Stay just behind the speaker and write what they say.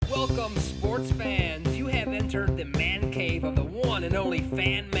Welcome, sports fans. You have entered the man cave of the one and only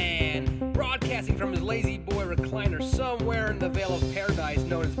Fan Man, broadcasting from his lazy boy recliner somewhere in the Vale of Paradise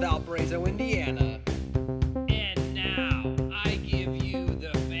known as Valparaiso, Indiana. And now, I give you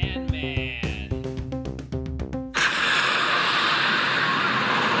the Fan Man.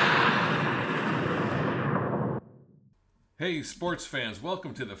 Hey, sports fans,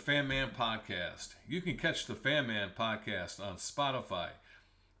 welcome to the Fan Man Podcast. You can catch the Fan Man Podcast on Spotify,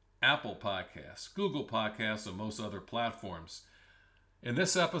 Apple Podcasts, Google Podcasts, and most other platforms. In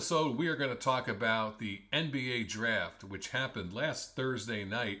this episode, we are going to talk about the NBA Draft, which happened last Thursday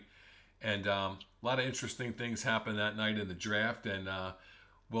night. And a lot of interesting things happened that night in the draft. And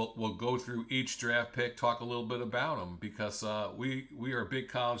we'll go through each draft pick, talk a little bit about them, because we are big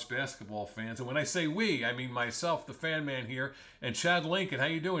college basketball fans. And when I say we, I mean myself, the Fan Man here, and Chad Lincoln. How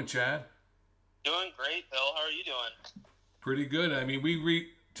you doing, Chad? Doing great, Bill. How are you doing? Pretty good. I mean,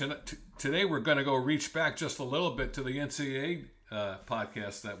 today we're going to go reach back just a little bit to the NCAA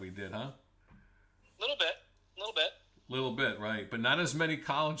podcast that we did, huh? A little bit. Little bit, right? But not as many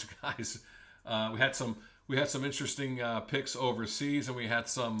college guys. We had some interesting picks overseas, and we had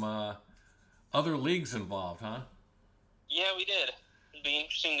some other leagues involved, huh? Yeah, we did. It'd be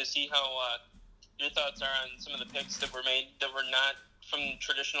interesting to see how your thoughts are on some of the picks that were made that were not from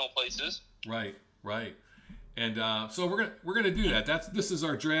traditional places. Right. And so we're gonna do that. This is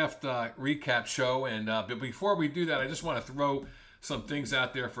our draft recap show, and but before we do that, I just want to throw some things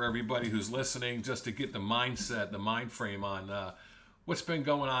out there for everybody who's listening, just to get the mindset, the mind frame on what's been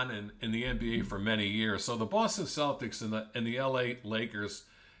going on in the NBA for many years. So the Boston Celtics and the LA Lakers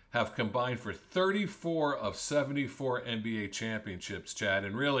have combined for 34 of 74 NBA championships, Chad.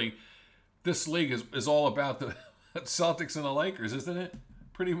 And really, this league is all about the Celtics and the Lakers, isn't it?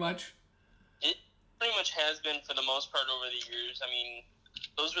 Pretty much. It pretty much has been for the most part over the years. I mean,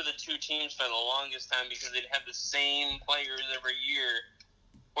 those were the two teams for the longest time because they'd have the same players every year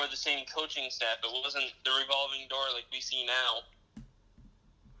or the same coaching staff. It wasn't the revolving door like we see now.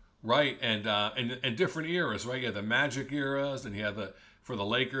 Right, and different eras, right? You had the Magic eras, and you had for the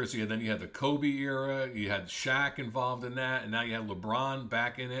Lakers, you had the Kobe era, you had Shaq involved in that, and now you had LeBron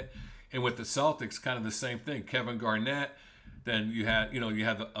back in it. And with the Celtics, kind of the same thing. Kevin Garnett. Then you had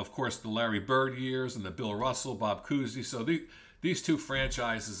of course, the Larry Bird years and the Bill Russell, Bob Cousy. So these two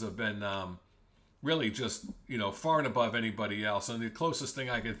franchises have been really just, far and above anybody else. And the closest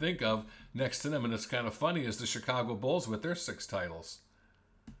thing I can think of next to them, and it's kind of funny, is the Chicago Bulls with their 6 titles.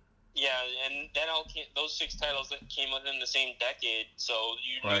 Yeah, and those 6 titles that came within the same decade. So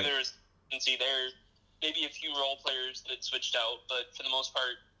you knew there was consistency there. Maybe a few role players that switched out, but for the most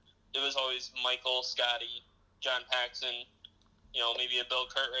part, it was always Michael, Scotty, John Paxson, maybe a Bill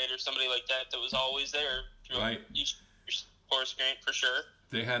Cartwright or somebody like that was always there through each Horace Grant for sure.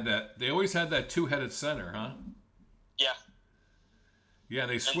 They always had that 2-headed center, huh? Yeah. Yeah,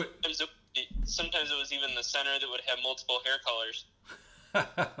 they switch. Sometimes it was even the center that would have multiple hair colors.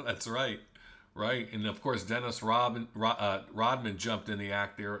 That's right. And of course, Dennis Rodman jumped in the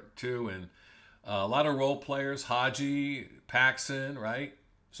act there too, and a lot of role players, Haji, Paxson, right?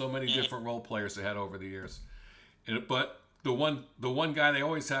 So many different role players they had over the years. But the one guy they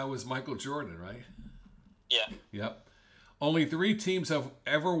always had was Michael Jordan, right? Yeah. Yep. Only 3 teams have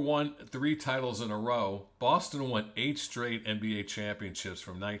ever won 3 titles in a row. Boston won 8 straight NBA championships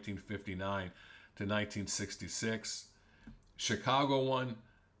from 1959 to 1966. Chicago won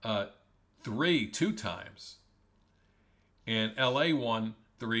 3 2 times. And LA won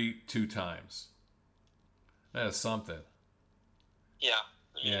 3 2 times. That is something.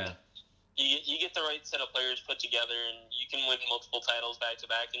 Yeah. You get the right set of players put together, and you can win multiple titles back to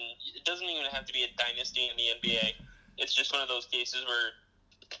back. And it doesn't even have to be a dynasty in the NBA. It's just one of those cases where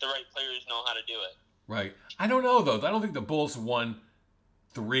the right players know how to do it. Right. I don't know though. I don't think the Bulls won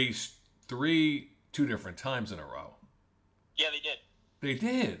 3 2 different times in a row. Yeah, they did. They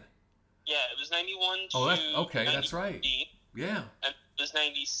did. Yeah, it was 91 to okay, that's right. Yeah. And it was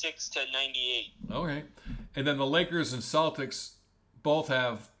 96 to 98. Okay. And then the Lakers and Celtics both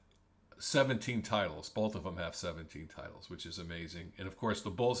have 17 titles. Both of them have 17 titles, which is amazing. And of course, the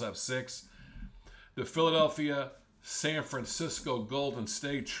Bulls have 6. The Philadelphia, San Francisco, Golden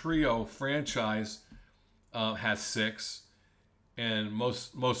State trio franchise has 6. And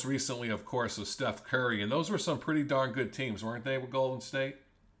most recently, of course, was Steph Curry. And those were some pretty darn good teams, weren't they, with Golden State?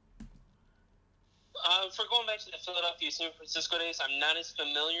 For going back to the Philadelphia, San Francisco days, I'm not as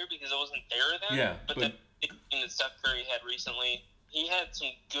familiar because I wasn't there then. Yeah, but the team that Steph Curry had recently, he had some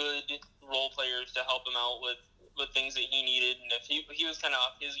good role players to help him out with with things that he needed, and if he was kind of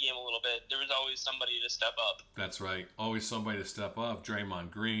off his game a little bit, there was always somebody to step up. That's right. Always somebody to step up.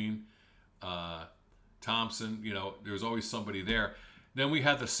 Draymond Green, Thompson, there was always somebody there. Then we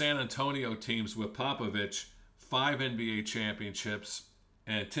had the San Antonio teams with Popovich, 5 NBA championships,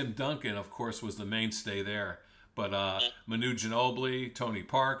 and Tim Duncan, of course, was the mainstay there. But Manu Ginobili, Tony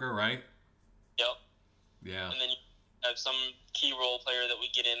Parker, right? Yep. Yeah. And then you have some key role player that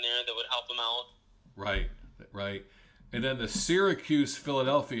would get in there that would help them out. Right. And then the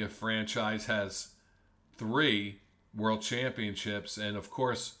Syracuse-Philadelphia franchise has 3 world championships. And, of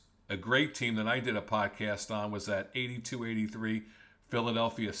course, a great team that I did a podcast on was that 82-83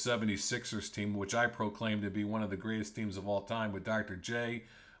 Philadelphia 76ers team, which I proclaimed to be one of the greatest teams of all time, with Dr. J,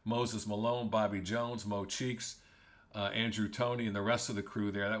 Moses Malone, Bobby Jones, Mo Cheeks, Andrew Toney, and the rest of the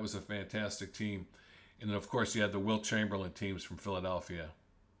crew there. That was a fantastic team. And then, of course, you had the Wilt Chamberlain teams from Philadelphia.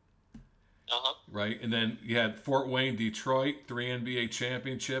 Right? And then you had Fort Wayne, Detroit, 3 NBA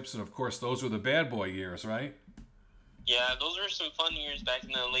championships. And, of course, those were the bad boy years, right? Yeah, those were some fun years back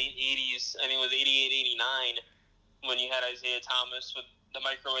in the late 80s. I think it was 88, 89, when you had Isaiah Thomas with the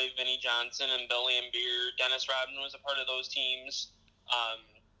microwave Vinnie Johnson and Bill Laimbeer. Dennis Rodman was a part of those teams.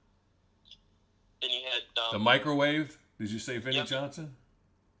 Then you had... the microwave? Did you say Vinnie Johnson?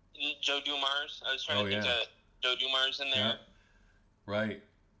 Joe Dumars. I was trying to think of Joe Dumars in there. Yeah. Right.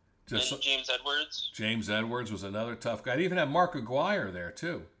 And James Edwards. James Edwards was another tough guy. They even had Mark Aguirre there,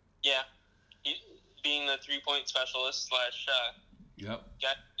 too. Yeah. Being the three-point specialist / Yep.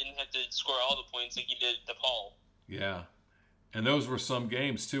 Didn't have to score all the points like he did DePaul. Yeah. And those were some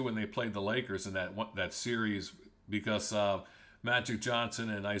games, too, when they played the Lakers in that series, because Magic Johnson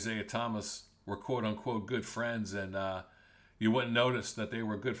and Isaiah Thomas were quote-unquote good friends, and you wouldn't notice that they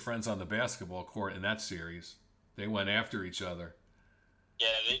were good friends on the basketball court in that series. They went after each other.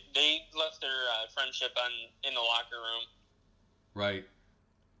 Yeah, they left their friendship in the locker room. Right.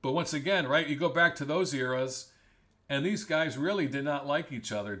 But once again, right, you go back to those eras, and these guys really did not like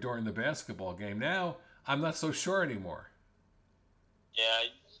each other during the basketball game. Now, I'm not so sure anymore. Yeah,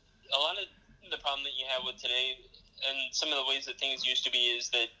 a lot of the problem that you have with today, and some of the ways that things used to be, is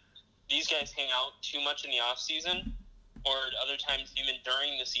that these guys hang out too much in the off season, or other times even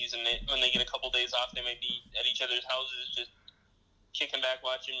during the season, when they get a couple days off, they might be at each other's houses just kicking back,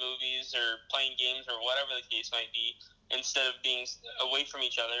 watching movies or playing games or whatever the case might be, instead of being away from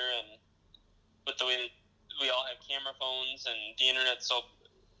each other. And with the way that we all have camera phones and the internet's so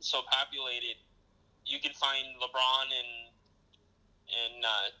populated, you could find LeBron and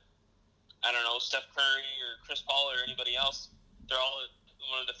I don't know, Steph Curry or Chris Paul or anybody else. They're all at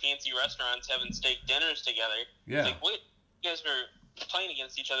one of the fancy restaurants having steak dinners together. Yeah. It's like, wait, you guys are playing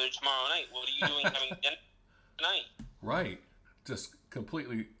against each other tomorrow night. What are you doing having dinner tonight? Right. Just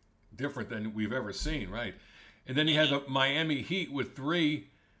completely different than we've ever seen, right? And then you had the Miami Heat with 3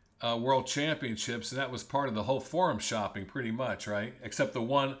 world championships, and that was part of the whole forum shopping pretty much, right? Except the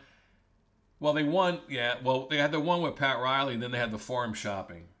one, well, they won, yeah, well, they had the one with Pat Riley, and then they had the forum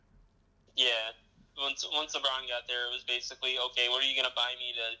shopping. Yeah. Once LeBron got there, it was basically, okay, what are you going to buy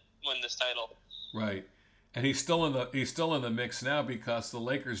me to win this title? Right. And he's still in the mix now because the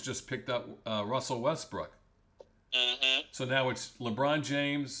Lakers just picked up Russell Westbrook. Mm-hmm. So now it's LeBron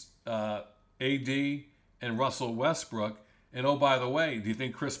James, AD, and Russell Westbrook. And oh, by the way, do you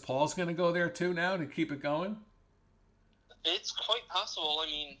think Chris Paul's going to go there too now to keep it going? It's quite possible. I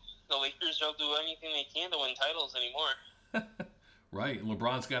mean, the Lakers don't do anything they can to win titles anymore. Right. And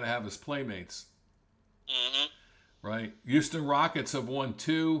LeBron's got to have his playmates. Mm-hmm. Right. Houston Rockets have won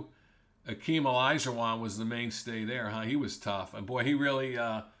 2. Akeem Olajuwon was the mainstay there, huh? He was tough. And boy, he really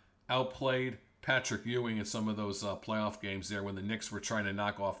outplayed Patrick Ewing in some of those playoff games there when the Knicks were trying to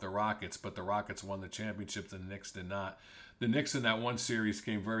knock off the Rockets, but the Rockets won the championships and the Knicks did not. The Knicks in that one series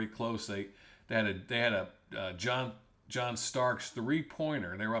came very close. They had a John Starks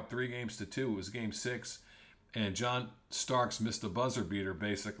 3-pointer, and they were up 3-2. It was Game 6, and John Starks missed a buzzer beater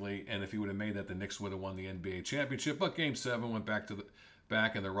basically. And if he would have made that, the Knicks would have won the NBA championship. But Game 7 went back,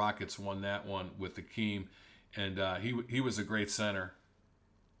 and the Rockets won that one with Akeem, and he was a great center.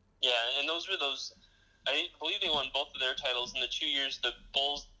 Yeah, and those were those. I believe they won both of their titles in the 2 years the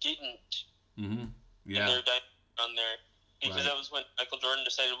Bulls didn't. Mm-hmm. Yeah. In their run there, because that was when Michael Jordan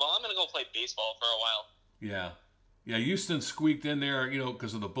decided, well, I'm going to go play baseball for a while. Yeah, yeah. Houston squeaked in there,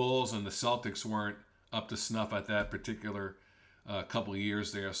 because of the Bulls, and the Celtics weren't up to snuff at that particular couple of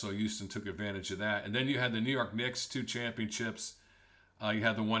years there. So Houston took advantage of that, and then you had the New York Knicks 2 championships. You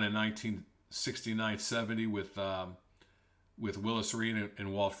had the one in 1969-70 with Willis Reed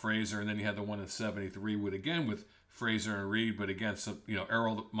and Walt Frazier, and then you had the one in 73 with Frazier and Reed, but again,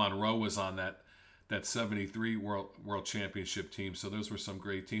 Errol Monroe was on that that 73 World Championship team. So those were some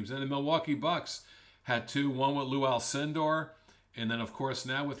great teams. And the Milwaukee Bucks had two, one with Lou Alcindor, and then, of course,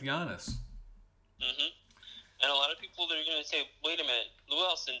 now with Giannis. Mm-hmm. And a lot of people that are going to say, wait a minute, Lou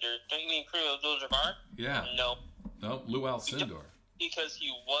Alcindor, don't you mean Kareem Abdul-Jabbar? Yeah. No, Lou Alcindor. because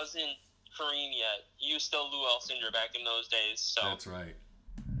he wasn't Kareem yet. He was still Lou Alcindor back in those days. So That's right.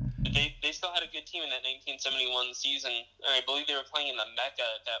 They still had a good team in that 1971 season, and I believe they were playing in the Mecca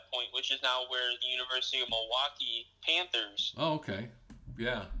at that point, which is now where the University of Milwaukee Panthers Oh, okay.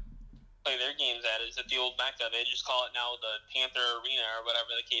 Yeah. play their games at. Is at the old Mecca. They just call it now the Panther Arena or whatever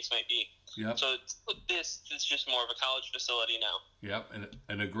the case might be. Yep. So this is just more of a college facility now. Yep.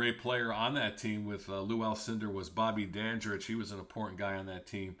 And a great player on that team with Lou Alcindor was Bobby Dandridge. He was an important guy on that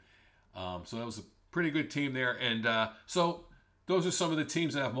team. So that was a pretty good team there. And so those are some of the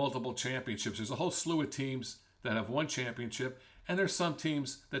teams that have multiple championships. There's a whole slew of teams that have one championship, and there's some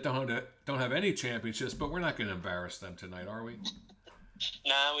teams that don't have any championships, but we're not going to embarrass them tonight, are we?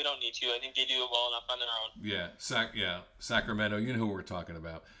 Nah, we don't need to. I think they do it well enough on their own. Yeah, Sacramento. You know who we're talking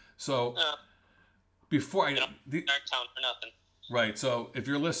about. So before Dark town for nothing. Right. So if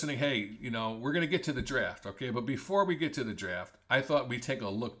you're listening, hey, we're going to get to the draft, okay? But before we get to the draft, I thought we'd take a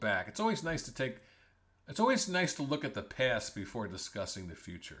look back. It's always nice to look at the past before discussing the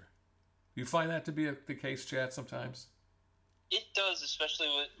future. You find that to be the case, Chad, sometimes? It does, especially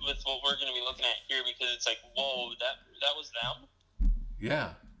with what we're going to be looking at here, because it's like, whoa, that was them?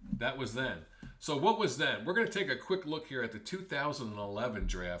 Yeah, that was then. So what was then? We're going to take a quick look here at the 2011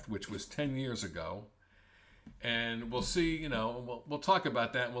 draft, which was 10 years ago. And we'll see, we'll talk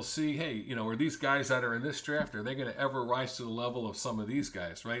about that. And we'll see, hey, are these guys that are in this draft, are they going to ever rise to the level of some of these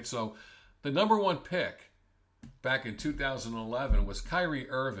guys, right? So the number one pick back in 2011 was Kyrie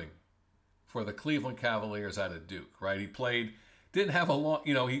Irving for the Cleveland Cavaliers out of Duke, right? He didn't have a long,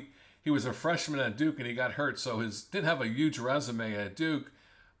 he was a freshman at Duke and he got hurt, so didn't have a huge resume at Duke,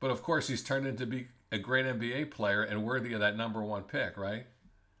 but of course he's turned into be a great NBA player and worthy of that number one pick, right?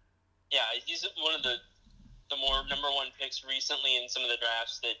 Yeah, he's one of the more number one picks recently in some of the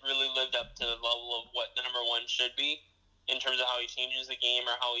drafts that really lived up to the level of what the number one should be in terms of how he changes the game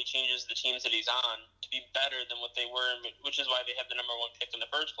or how he changes the teams that he's on to be better than what they were, which is why they have the number one pick in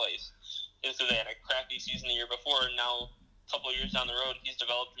the first place. Is because they had a crappy season the year before, and now a couple of years down the road, he's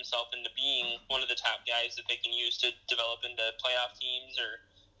developed himself into being one of the top guys that they can use to develop into playoff teams or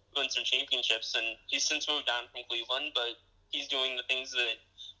win some championships. And he's since moved on from Cleveland, but he's doing the things that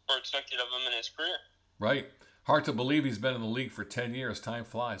were expected of him in his career. Right. Hard to believe he's been in the league for 10 years. Time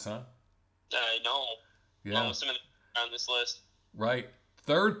flies, huh? I know. Yeah. Almost some of them on this list. Right.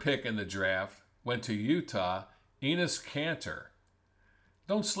 Third pick in the draft went to Utah, Enes Kanter.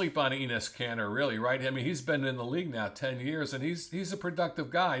 Don't sleep on Enes Kanter, really, right? I mean, he's been in the league now 10 years, and he's a productive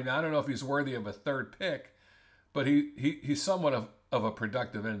guy. Now, I don't know if he's worthy of a third pick, but he's somewhat of a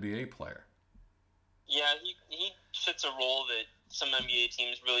productive NBA player. Yeah, he fits a role that some NBA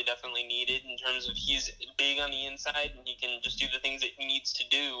teams really definitely needed in terms of he's big on the inside and he can just do the things that he needs to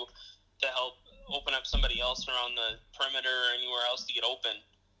do to help open up somebody else around the perimeter or anywhere else to get open.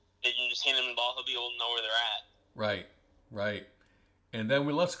 They can just hand him the ball, he'll be able to know where they're at. Right. And then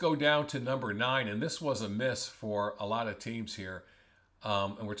let's go down to number 9, and this was a miss for a lot of teams here.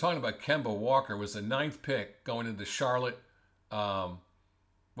 And we're talking about Kemba Walker, was the 9th pick going into Charlotte. The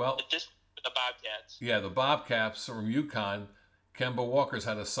Bobcats. Yeah, the Bobcats from UConn. Kemba Walker's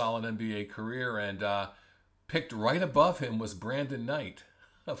had a solid NBA career, and picked right above him was Brandon Knight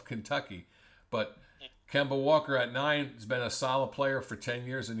of Kentucky. But Kemba Walker at 9 has been a solid player for 10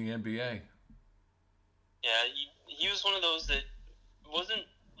 years in the NBA. Yeah, he was one of those that wasn't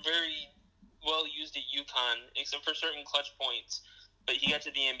very well used at UConn, except for certain clutch points. But he got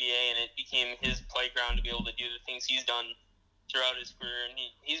to the NBA, and it became his playground to be able to do the things he's done throughout his career, and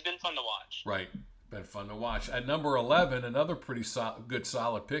he's been fun to watch. Right. Been fun to watch. At number 11, another pretty good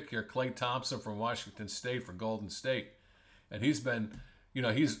solid pick here, Klay Thompson from Washington State for Golden State. And he's been,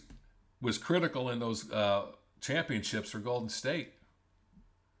 was critical in those championships for Golden State.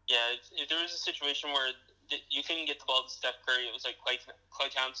 Yeah, if there was a situation where you couldn't get the ball to Steph Curry, it was like Klay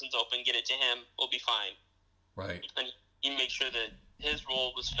Thompson's open, get it to him, we'll be fine. Right. And he made sure that his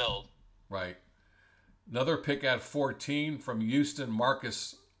role was filled. Right. Another pick at 14 from Houston,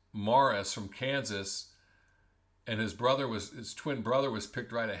 Marcus Morris from Kansas, and his twin brother was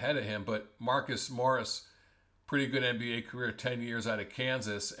picked right ahead of him. But Marcus Morris, pretty good NBA career, 10 years out of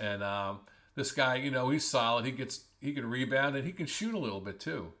Kansas, and this guy, he's solid. He can rebound and he can shoot a little bit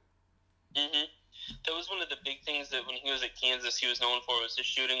too. Mm-hmm. That was one of the big things that when he was at Kansas, he was known for was his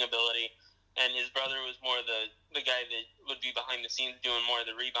shooting ability, and his brother was more the guy that would be behind the scenes doing more of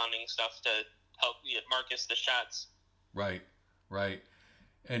the rebounding stuff to help get Marcus the shots. Right, right.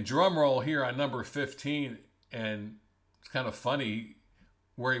 And drum roll here on number 15, and it's kind of funny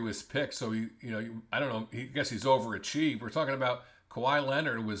where he was picked. So I don't know. I guess he's overachieved. We're talking about Kawhi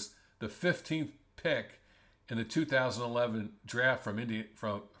Leonard was the 15th pick in the 2011 draft from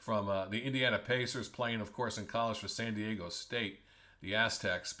the Indiana Pacers, playing, of course, in college for San Diego State, the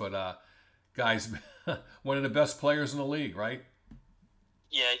Aztecs. But guys, one of the best players in the league, right?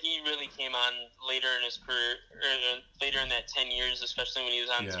 Yeah, he really came on later in his career, later in that 10 years, especially when he was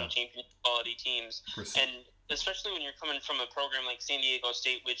on some championship quality teams. And especially when you're coming from a program like San Diego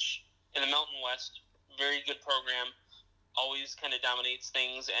State, which in the Mountain West, very good program, always kind of dominates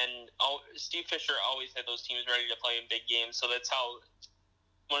things. And Steve Fisher always had those teams ready to play in big games. So that's how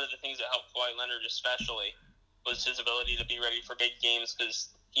one of the things that helped Kawhi Leonard especially was his ability to be ready for big games,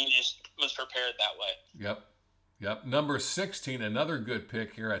 because he just was prepared that way. Yep. Number 16, another good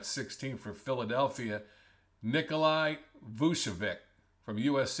pick here at 16 for Philadelphia, Nikolai Vucevic from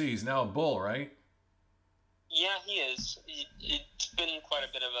USC. He's now a Bull, right? Yeah, he is. It's been quite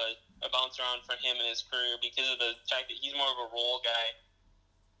a bit of a bounce around for him in his career because of the fact that he's more of a role guy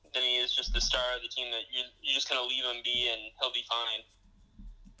than he is just the star of the team, that you just kind of leave him be and he'll be fine.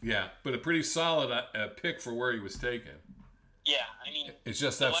 Yeah, but a pretty solid pick for where he was taken. Yeah, I mean... It's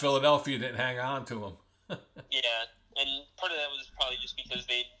just that Philadelphia didn't hang on to him. Yeah, and part of that was probably just because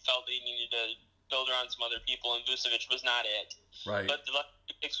they felt they needed to build around some other people, and Vucevic was not it. Right. But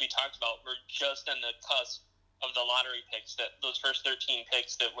the picks we talked about were just on the cusp of the lottery picks, those first 13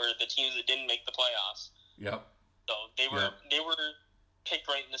 picks that were the teams that didn't make the playoffs. Yep. So they were picked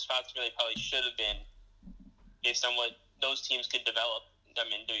right in the spots where they probably should have been, based on what those teams could develop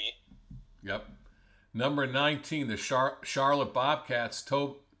them into. Yep. Number 19, the Charlotte Bobcats,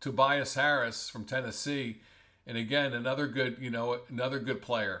 Tobias Harris from Tennessee, and again another good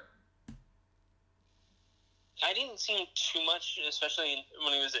player. I didn't see him too much, especially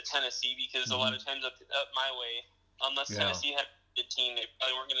when he was at Tennessee, because a lot of times up my way, unless Tennessee had a good team, they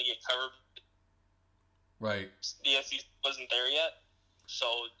probably weren't going to get covered. Right. The SEC wasn't there yet, so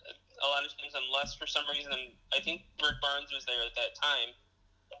a lot of times, unless for some reason, I think Rick Barnes was there at that time,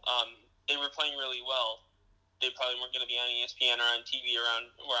 they were playing really well. They probably weren't going to be on ESPN or on TV around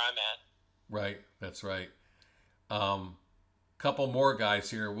where I'm at. Right, that's right. Couple more guys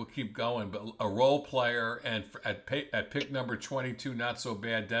here. We'll keep going, but a role player, and at pick number 22, not so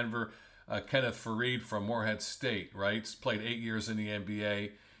bad, Denver, Kenneth Faried from Morehead State, right? He's played 8 years in the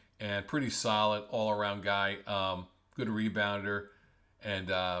NBA, and pretty solid all-around guy, good rebounder, and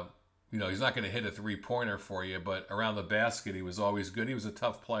he's not going to hit a three-pointer for you, but around the basket, he was always good. He was a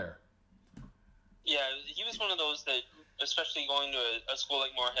tough player. Yeah, he was one of those that, especially going to a school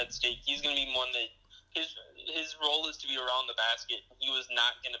like Morehead State, he's going to be one that his role is to be around the basket. He was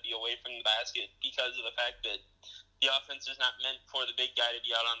not going to be away from the basket because of the fact that the offense is not meant for the big guy to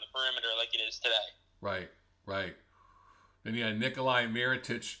be out on the perimeter like it is today. Right. Then you had Nikolai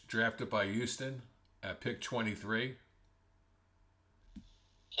Mirotic, drafted by Houston at pick 23.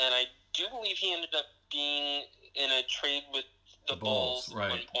 And I do believe he ended up being in a trade with the Bulls at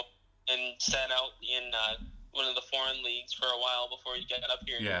one point, and sat out in one of the foreign leagues for a while before he got up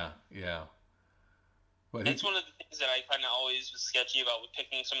here. Yeah. But that's one of the things that I kind of always was sketchy about with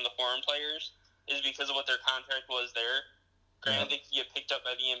picking some of the foreign players, is because of what their contract was there. Granted, they can get picked up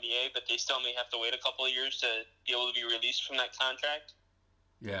by the NBA, but they still may have to wait a couple of years to be able to be released from that contract.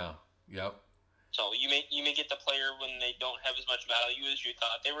 Yeah, yep. So you may get the player when they don't have as much value as you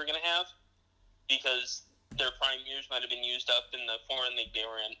thought they were going to have, because their prime years might have been used up in the foreign league they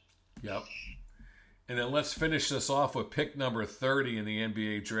were in. Yep. And then let's finish this off with pick number 30 in the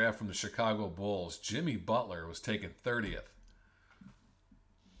NBA draft from the Chicago Bulls. Jimmy Butler was taken 30th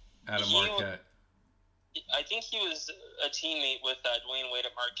out of Marquette. I think he was a teammate with Dwayne Wade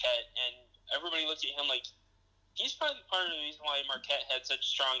at Marquette, and everybody looked at him like he's probably part of the reason why Marquette had such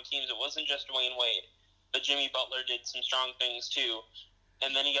strong teams. It wasn't just Dwayne Wade, but Jimmy Butler did some strong things too.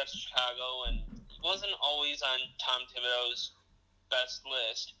 And then he got to Chicago, and he wasn't always on Tom Thibodeau's best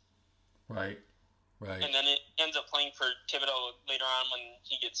list. Right. And then it ends up playing for Thibodeau later on when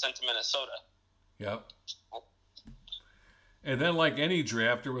he gets sent to Minnesota. Yep. And then, like any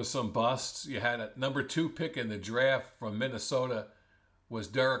draft, there was some busts. You had a number 2 pick in the draft from Minnesota was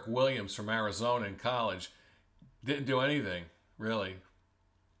Derek Williams from Arizona in college. Didn't do anything, really.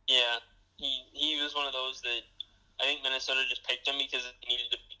 Yeah. He was one of those that I think Minnesota just picked him because it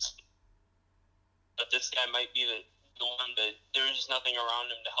needed to pick. But this guy might be the one that there was just nothing around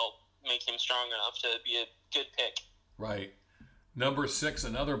him to help make him strong enough to be a good pick. Right. Number 6,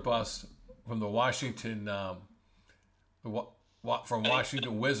 another bust from the Washington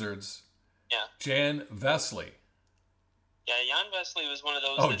Wizards. Yeah. Jan Vesley. Yeah, Jan Vesley was one of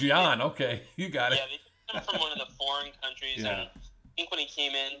those. Oh, Jan. Okay, you got it. Yeah, they took him from one of the foreign countries, Yeah. and I think when he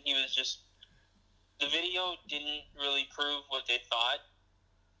came in, he was just. The video didn't really prove what they thought,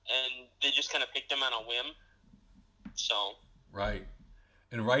 and they just kind of picked him on a whim. So. Right.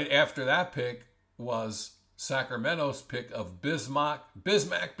 And right after that pick was Sacramento's pick of Bismack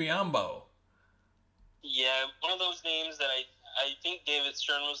Biyombo. Yeah, one of those names that I think David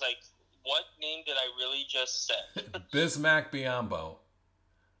Stern was like, what name did I really just say? Bismack Biyombo.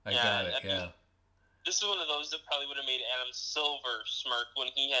 I got it, yeah. This is one of those that probably would have made Adam Silver smirk when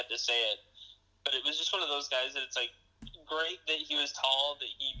he had to say it. But it was just one of those guys that it's like, great that he was tall, that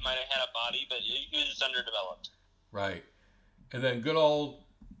he might have had a body, but he was just underdeveloped. Right. And then good old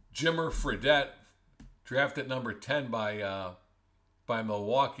Jimmer Fredette, drafted number 10 by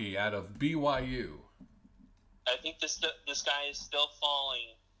Milwaukee out of BYU. I think this guy is still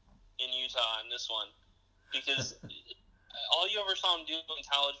falling in Utah on this one, because all you ever saw him do in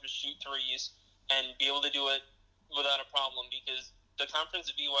college was shoot threes and be able to do it without a problem, because the conference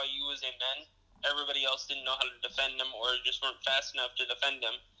at BYU was a men. Everybody else didn't know how to defend him or just weren't fast enough to defend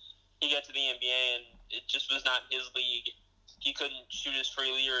him. He got to the NBA, and it just was not his league. He couldn't shoot as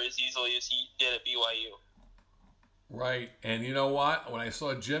freely or as easily as he did at BYU. Right, and you know what? When I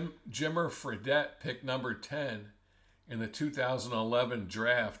saw Jimmer Fredette pick number 10 in the 2011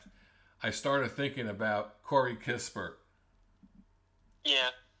 draft, I started thinking about Corey Kispert. Yeah,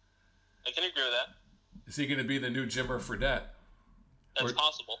 I can agree with that. Is he going to be the new Jimmer Fredette? That's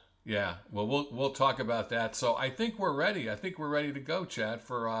possible. Yeah, well, we'll talk about that. So I think we're ready. I think we're ready to go, Chad,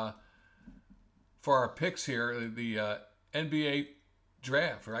 for our picks here. The NBA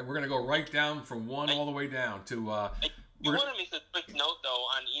draft, right? We're going to go right down from one all the way down to. You want to make a quick note though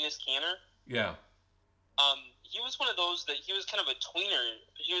on Enes Kanter? Yeah. He was one of those that he was kind of a tweener.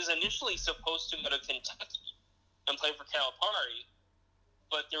 He was initially supposed to go to Kentucky and play for Calipari,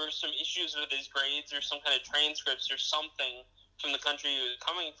 but there were some issues with his grades or some kind of transcripts or something from the country he was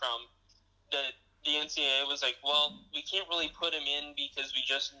coming from that the NCAA was like, well, we can't really put him in because we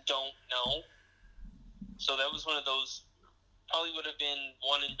just don't know. So that was one of those. Probably would have been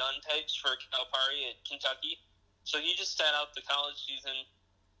one and done types for Calipari at Kentucky. So he just sat out the college season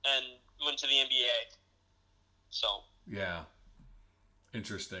and went to the NBA. So yeah,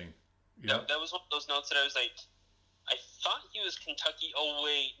 interesting. Yeah, that was one of those notes that I was like, I thought he was Kentucky. Oh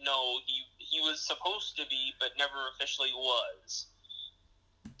wait, no, he was supposed to be, but never officially was.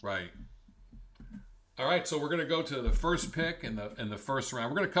 Right. All right, so we're going to go to the first pick in the first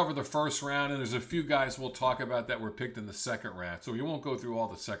round. We're going to cover the first round, and there's a few guys we'll talk about that were picked in the second round. So we won't go through all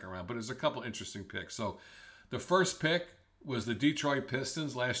the second round, but there's a couple interesting picks. So the first pick was the Detroit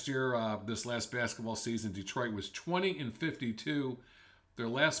Pistons. Last year, this last basketball season, Detroit was 20-52. Their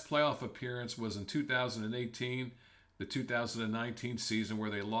last playoff appearance was in 2018, the 2019 season, where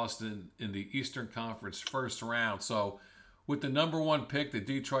they lost in the Eastern Conference first round. So with the number one pick, the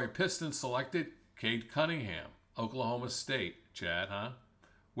Detroit Pistons selected Cade Cunningham, Oklahoma State. Chad, huh?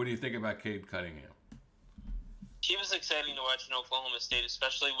 What do you think about Cade Cunningham? He was exciting to watch in Oklahoma State,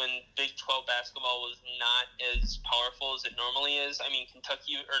 especially when Big 12 basketball was not as powerful as it normally is. I mean,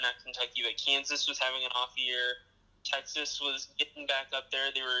 Kansas was having an off year. Texas was getting back up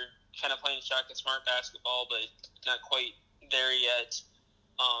there. They were kind of playing shotgun smart basketball, but not quite there yet.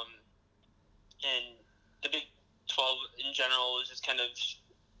 And the Big 12 in general was just kind of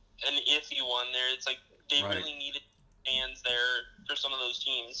an iffy one there. It's like they really needed fans there for some of those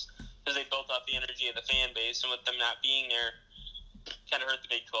teams because they built off the energy of the fan base, and with them not being there, kind of hurt the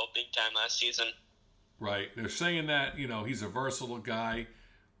Big 12 big time last season. Right. They're saying that, he's a versatile guy.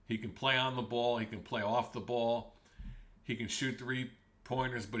 He can play on the ball. He can play off the ball. He can shoot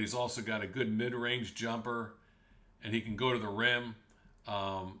three-pointers, but he's also got a good mid-range jumper, and he can go to the rim.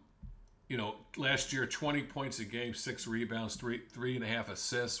 Last year, 20 points a game, 6 rebounds, 3.5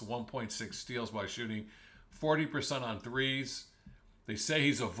 assists, 1.6 steals by shooting 40% on threes. They say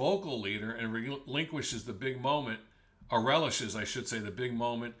he's a vocal leader and relinquishes the big moment, or relishes, I should say, the big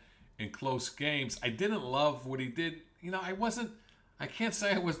moment in close games. I didn't love what he did. I can't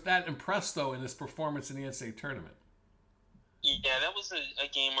say I was that impressed, though, in his performance in the NCAA tournament. Yeah, that was a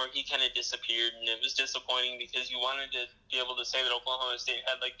game where he kind of disappeared, and it was disappointing because you wanted to be able to say that Oklahoma State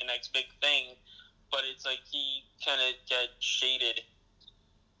had, the next big thing, but it's like he kind of got shaded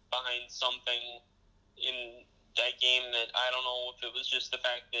behind something in that game that I don't know if it was just the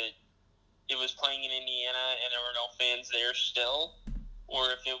fact that it was playing in Indiana and there were no fans there still,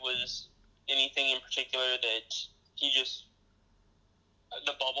 or if it was anything in particular that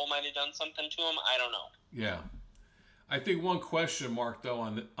the bubble might have done something to him. I don't know. Yeah. I think one question mark though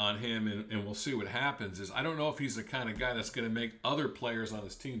on him, and we'll see what happens, is I don't know if he's the kind of guy that's going to make other players on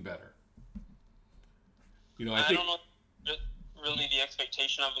his team better. I think, don't know really the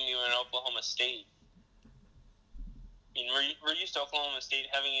expectation of him even at Oklahoma State. I mean, we're used to Oklahoma State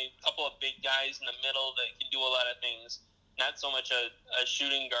having a couple of big guys in the middle that can do a lot of things. Not so much a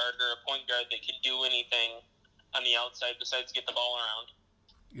shooting guard or a point guard that can do anything on the outside besides get the ball around.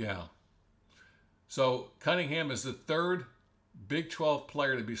 Yeah. So Cunningham is the third Big 12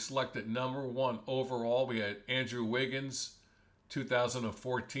 player to be selected number 1 overall. We had Andrew Wiggins,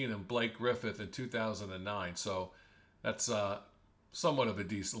 2014, and Blake Griffith in 2009. So that's somewhat of a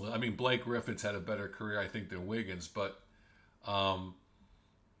decent. I mean, Blake Griffith's had a better career, I think, than Wiggins, but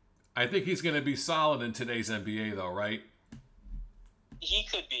I think he's going to be solid in today's NBA, though, right? He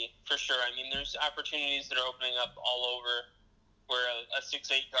could be, for sure. I mean, there's opportunities that are opening up all over where a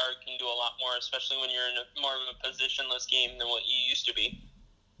 6'8" guard can do a lot more, especially when you're in more of a positionless game than what you used to be.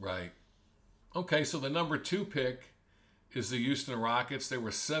 Right. Okay, so the number 2 pick is the Houston Rockets. They were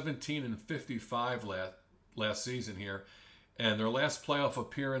 17-55 last season here, and their last playoff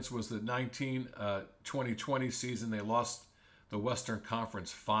appearance was the 2020 season. They lost the Western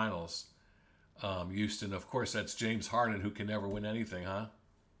Conference Finals. Houston, of course, that's James Harden, who can never win anything, huh?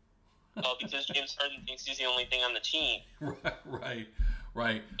 Well, because James Harden thinks he's the only thing on the team. Right.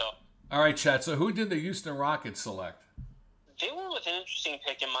 So, all right, Chad. So who did the Houston Rockets select? They went with an interesting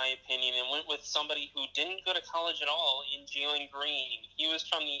pick, in my opinion, and went with somebody who didn't go to college at all in Jalen Green. He was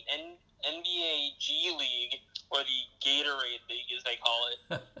from the NBA G League, or the Gatorade League, as they call it,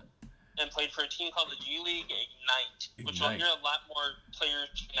 and played for a team called the G League Ignite, which we'll hear a lot more players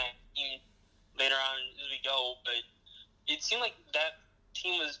from that team later on as we go. But it seemed like that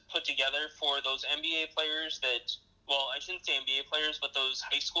team was put together for those NBA players that, well, I shouldn't say NBA players, but those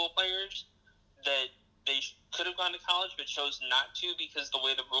high school players that they could have gone to college but chose not to because the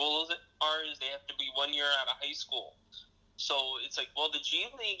way the rules are is they have to be 1 year out of high school. So it's like, well, the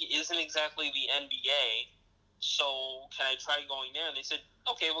G League isn't exactly the NBA, so can I try going there? And they said,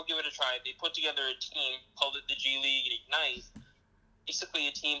 okay, we'll give it a try. They put together a team, called it the G League Ignite,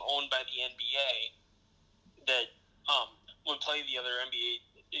 basically a team owned by the NBA that would play the other NBA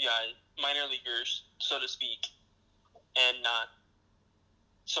minor leaguers, so to speak. And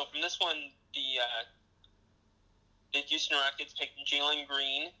so from this one, the Houston Rockets picked Jalen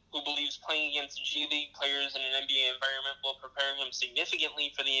Green, who believes playing against G League players in an NBA environment will prepare him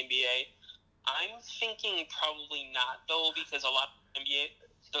significantly for the NBA. I'm thinking probably not, though, because a lot of NBA,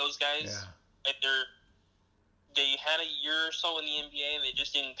 those guys, they had a year or so in the NBA and they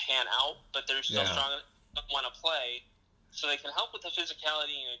just didn't pan out, but they're still strong enough to want to play. So they can help with the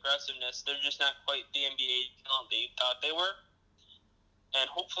physicality and aggressiveness. They're just not quite the NBA talent they thought they were.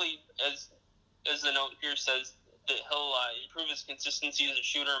 And hopefully, as the note here says, that he'll improve his consistency as a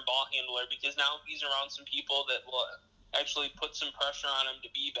shooter and ball handler, because now he's around some people that will actually put some pressure on him to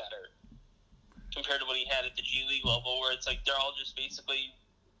be better compared to what he had at the G League level, where it's like they're all just basically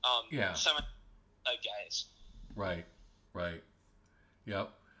guys. Right.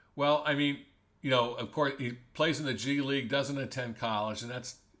 Yep. Well, I mean, of course, he plays in the G League, doesn't attend college, and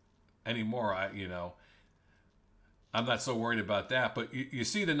that's anymore. I'm not so worried about that. But you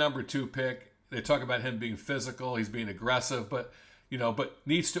see the number 2 pick. They talk about him being physical, he's being aggressive, but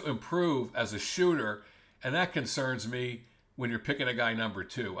needs to improve as a shooter, and that concerns me when you're picking a guy number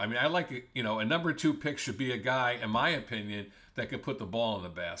 2. I mean, I like a number 2 pick should be a guy, in my opinion, that can put the ball in the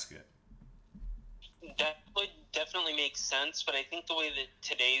basket. That would definitely make sense, but I think the way that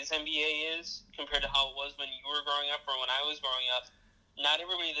today's NBA is compared to how it was when you were growing up or when I was growing up, not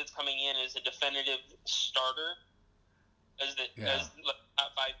everybody that's coming in is a definitive starter, as the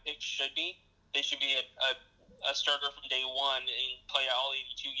top 5 picks should be. They should be a starter from day one and play all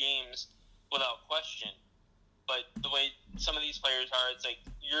 82 games without question. But the way some of these players are, it's like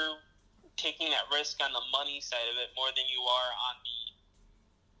you're taking that risk on the money side of it more than you are on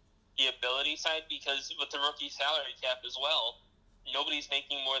the ability side, because with the rookie salary cap as well, nobody's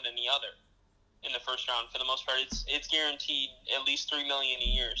making more than the other in the first round. For the most part, it's guaranteed at least $3 million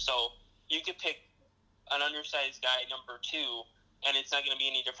a year. So you could pick an undersized guy number 2, and it's not going to be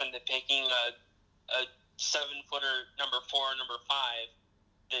any different than picking a 7-footer number 4 or number 5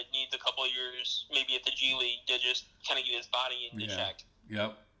 that needs a couple of years maybe at the G League to just kind of get his body into check.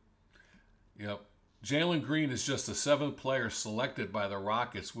 Yep. Jalen Green is just the 7th player selected by the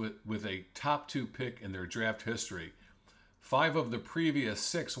Rockets with a top 2 pick in their draft history. 5 of the previous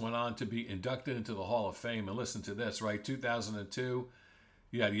 6 went on to be inducted into the Hall of Fame. And listen to this, right? 2002,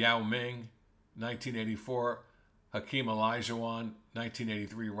 you had Yao Ming. 1984, Hakeem Olajuwon.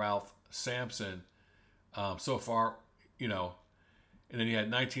 1983, Ralph Sampson. So far, and then you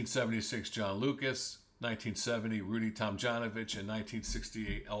had 1976 John Lucas, 1970 Rudy Tomjanovich, and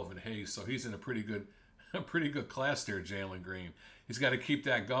 1968 Elvin Hayes. So he's in a pretty good class there, Jalen Green. He's got to keep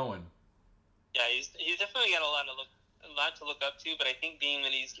that going. Yeah, he's definitely got a lot to look up to. But I think being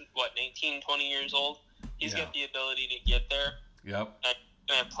that he's 19, 20 years old, he's got the ability to get there. Yep. And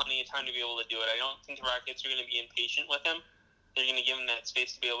going to have plenty of time to be able to do it. I don't think the Rockets are going to be impatient with him. They're going to give him that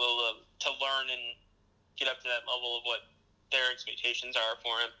space to be able to learn and get up to that level of what their expectations are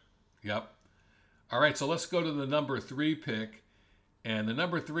for him. Yep. All right, so let's go to the number 3 pick. And the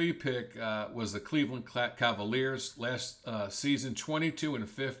number 3 pick was the Cleveland Cavaliers last season,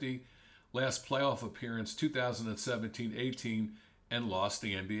 22-50. Last playoff appearance, 2017-18, and lost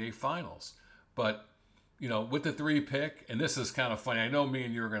the NBA Finals. But, with the 3 pick, and this is kind of funny. I know me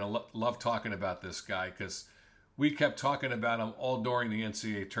and you are going to love talking about this guy because we kept talking about him all during the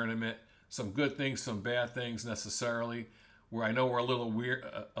NCAA tournament. Some good things, some bad things necessarily. Where I know we're a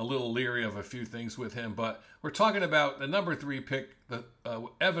little leery of a few things with him, but we're talking about the number 3 pick,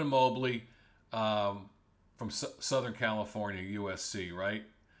 Evan Mobley from Southern California, USC, right?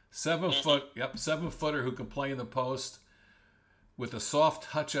 7-footer who can play in the post with a soft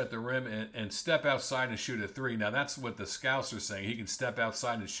touch at the rim and step outside and shoot a 3. Now that's what the scouts are saying. He can step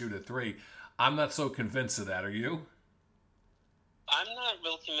outside and shoot a 3. I'm not so convinced of that. Are you? I'm not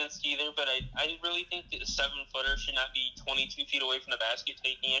real convinced either, but I really think that a 7-footer should not be 22 feet away from the basket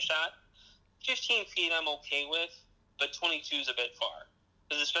taking a shot. 15 feet I'm okay with, but 22 is a bit far.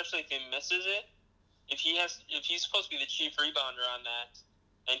 Because especially if he misses it, if he's supposed to be the chief rebounder on that,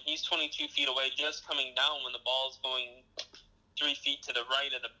 and he's 22 feet away just coming down when the ball's going 3 feet to the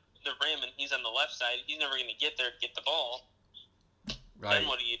right of the rim and he's on the left side, he's never going to get there to get the ball. Right. Then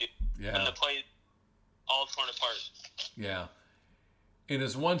what do you do? Yeah. When the play all torn apart. Yeah. In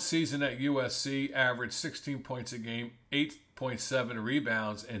his one season at USC, averaged 16 points a game, 8.7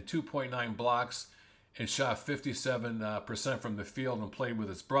 rebounds, and 2.9 blocks, and shot 57% from the field and played with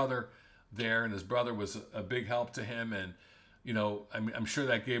his brother there. And his brother was a big help to him. And, I'm sure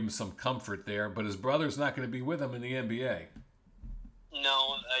that gave him some comfort there. But his brother's not going to be with him in the NBA.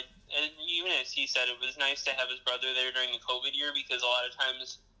 No, even as he said, it was nice to have his brother there during the COVID year because a lot of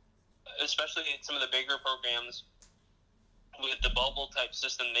times, especially in some of the bigger programs, with the bubble type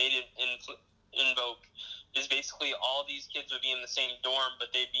system they didn't invoke, is basically all these kids would be in the same dorm, but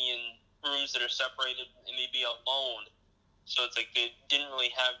they'd be in rooms that are separated and they'd be alone. So it's like they didn't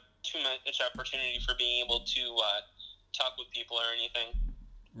really have too much opportunity for being able to talk with people or anything.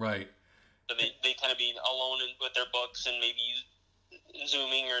 Right. So they kind of be alone with their books and maybe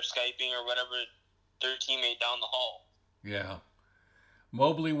Zooming or Skyping or whatever their teammate down the hall. Yeah.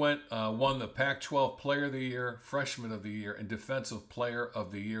 Mobley won the Pac-12 Player of the Year, Freshman of the Year, and Defensive Player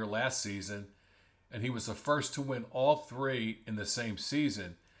of the Year last season, and he was the first to win all 3 in the same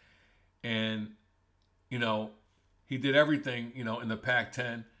season. And, he did everything, in the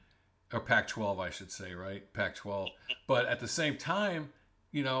Pac-10, or Pac-12, I should say, right? Pac-12. But at the same time,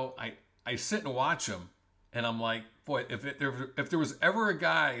 I sit and watch him, and I'm like, boy, if there was ever a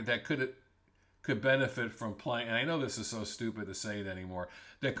guy that could benefit from playing, and I know this is so stupid to say it anymore,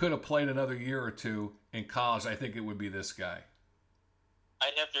 that could have played another year or 2 in college, I think it would be this guy.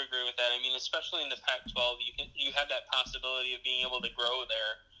 I'd have to agree with that. I mean, especially in the Pac-12, you have that possibility of being able to grow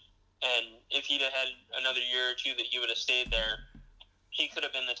there. And if he'd have had another year or 2 that he would have stayed there, he could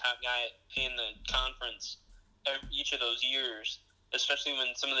have been the top guy in the conference each of those years, especially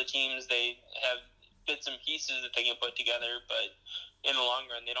when some of the teams, they have bits and pieces that they can put together, but in the long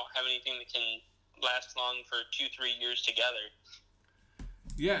run, they don't have anything that can last long for 2-3 years together.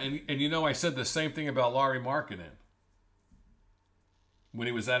 Yeah, and I said the same thing about Lauri Markkanen. When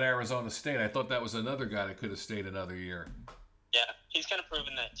he was at Arizona State, I thought that was another guy that could have stayed another year. Yeah, he's kind of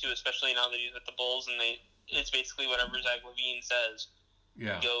proven that too, especially now that he's with the Bulls, and it's basically whatever Zach LaVine says.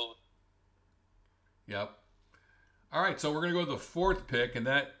 Yeah. Go. Yep. All right, so we're going to go to the 4th pick, and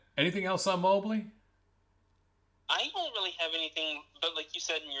anything else on Mobley? I don't really have anything, but like you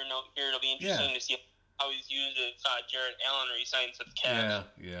said in your note here, it'll be interesting to see how he's used if Jarrett Allen resigns with the Cavs.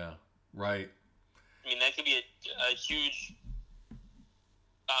 Yeah, right. I mean, that could be a huge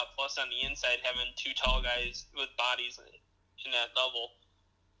plus on the inside, having 2 tall guys with bodies in that level.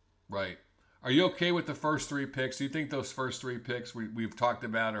 Right. Are you okay with the first 3 picks? Do you think those first 3 picks we've talked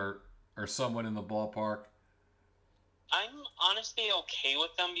about are somewhat in the ballpark? I'm honestly okay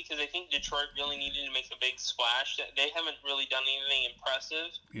with them because I think Detroit really needed to make a big splash. They haven't really done anything impressive.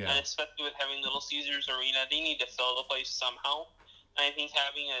 Yeah. And especially with having Little Caesars Arena, they need to fill the place somehow. And I think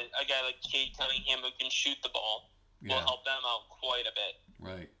having a guy like Cade Cunningham who can shoot the ball will help them out quite a bit.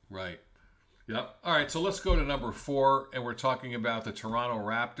 Right. Yep. All right, so let's go to number 4, and we're talking about the Toronto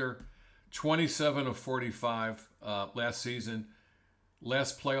Raptor. 27 of 45 last season.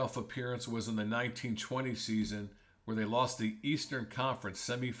 Last playoff appearance was in the 1920 season where they lost the Eastern Conference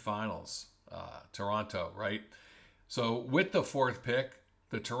semifinals. Toronto, right? So with the 4th pick,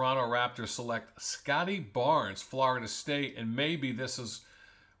 the Toronto Raptors select Scotty Barnes, Florida State, and maybe this is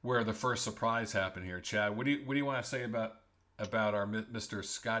where the first surprise happened here. Chad, what do you want to say about our Mr.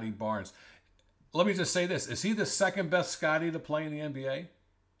 Scotty Barnes? Let me just say this: is he the second best Scotty to play in the NBA?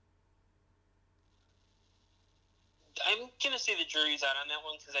 I'm gonna say the jury's out on that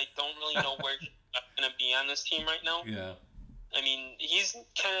one because I don't really know where he's gonna be on this team right now. Yeah. I mean, he's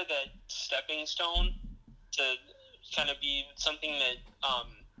kind of that stepping stone to kind of be something that,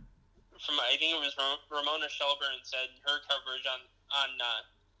 from I think it was Ramona Shelburne said in her coverage on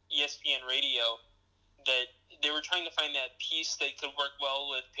ESPN radio that they were trying to find that piece that could work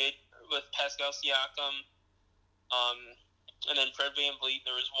well with Pascal Siakam, and then Fred VanVleet.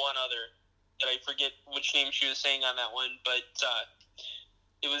 There was one other that I forget which name she was saying on that one, but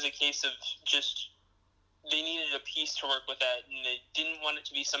it was a case of just they needed a piece to work with that, and they didn't want it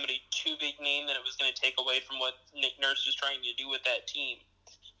to be somebody too big name that it was going to take away from what Nick Nurse was trying to do with that team.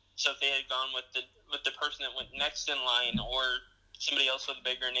 So if they had gone with the person that went next in line or somebody else with a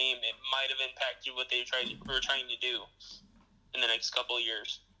bigger name, it might have impacted what they were trying to do in the next couple of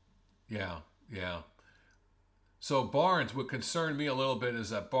years. Yeah. So Barnes, what concerned me a little bit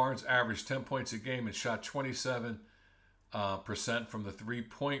is that Barnes averaged 10 points a game and shot 27% from the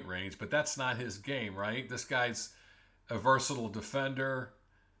 3-point range, but that's not his game, right? This guy's a versatile defender.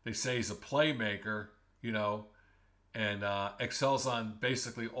 They say he's a playmaker, and excels on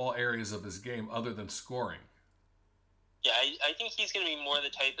basically all areas of his game other than scoring. Yeah, I think he's going to be more the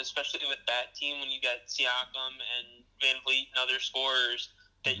type, especially with that team when you got Siakam and VanVleet and other scorers,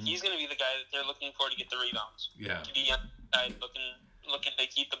 that he's going to be the guy that they're looking for to get the rebounds. Yeah. To be on the side looking to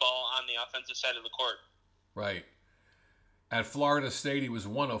keep the ball on the offensive side of the court. Right. At Florida State, he was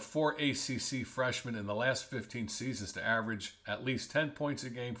one of 4 ACC freshmen in the last 15 seasons to average at least 10 points a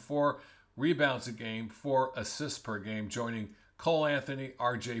game, 4 rebounds a game, 4 assists per game, joining Cole Anthony,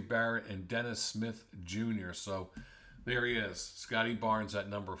 R.J. Barrett, and Dennis Smith Jr. So there he is, Scotty Barnes at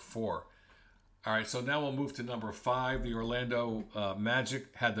number 4. All right, so now we'll move to number 5. The Orlando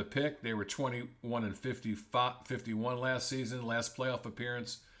Magic had the pick. They were 21 and 51 last season. Last playoff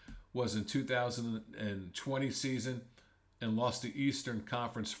appearance was in 2020 season and lost the Eastern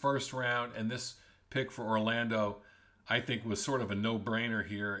Conference first round. And this pick for Orlando, I think, was sort of a no-brainer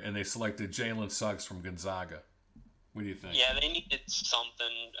here, and they selected Jalen Suggs from Gonzaga. What do you think? Yeah, they needed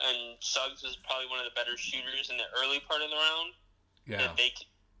something, and Suggs was probably one of the better shooters in the early part of the round. Yeah.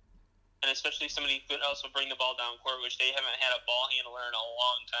 And especially somebody who could also bring the ball down court, which they haven't had a ball handler in a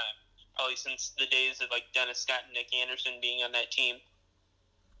long time. Probably since the days of like Dennis Scott and Nick Anderson being on that team.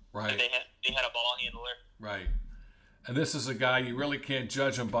 Right. They had a ball handler. Right. And this is a guy, you really can't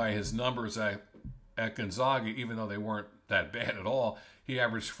judge him by his numbers at Gonzaga, even though they weren't that bad at all. He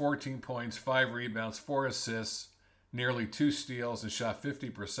averaged 14 points, 5 rebounds, 4 assists, nearly 2 steals, and shot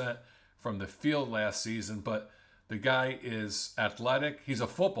 50% from the field last season. But the guy is athletic. He's a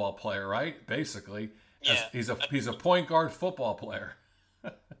football player, right? Basically. Yeah. He's a point guard football player.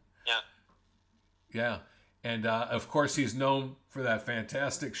 Yeah. Yeah. And, of course, he's known for that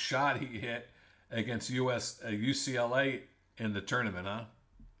fantastic shot he hit against UCLA in the tournament, huh?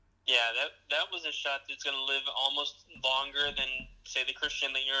 Yeah, that was a shot that's going to live almost longer than, say, the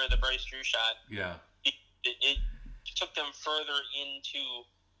Christian Linger or the Bryce Drew shot. Yeah. It took them further into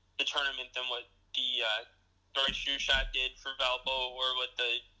the tournament than what the Bryce Drew shot did for Valpo or what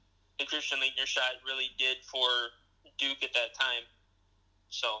the Christian Linger shot really did for Duke at that time.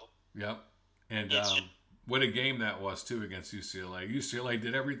 So. Yep. And what a game that was, too, against UCLA. UCLA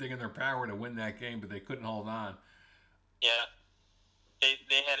did everything in their power to win that game, but they couldn't hold on. Yeah.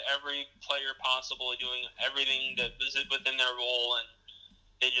 They had every player possible doing everything that was within their role, and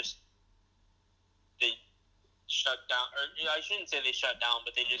they shut down. Or I shouldn't say they shut down,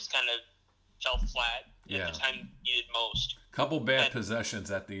 but they just kind of fell flat at the time needed most. Couple bad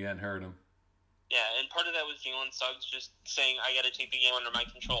possessions at the end hurt him. Yeah, and part of that was Jalen Suggs just saying, I got to take the game under my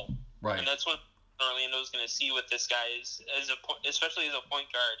control. Right. And that's what Orlando's going to see with this guy, especially as a point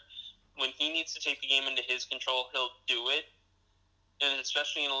guard. When he needs to take the game into his control, he'll do it. And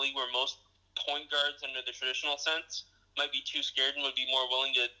especially in a league where most point guards, under the traditional sense, might be too scared and would be more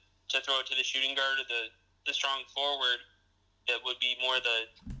willing to throw it to the shooting guard or the strong forward that would be more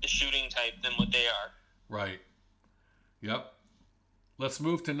the shooting type than what they are. Right. Yep. Let's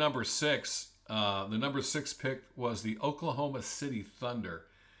move to number 6. The number 6 pick was the Oklahoma City Thunder.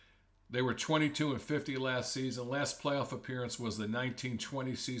 They were 22-50 last season. Last playoff appearance was the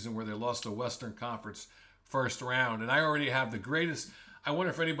 1920 season where they lost the Western Conference first round. And I already have the greatest. I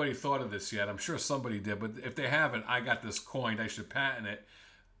wonder if anybody thought of this yet. I'm sure somebody did, but if they haven't, I got this coined. I should patent it.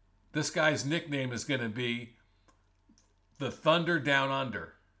 This guy's nickname is going to be the Thunder Down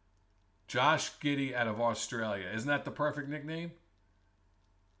Under. Josh Giddey out of Australia. Isn't that the perfect nickname?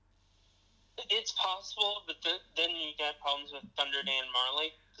 It's possible, but then you got problems with Thunder Dan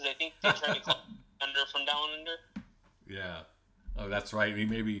Marley, because I think they tried to call Thunder from Down Under. Yeah. Oh, that's right.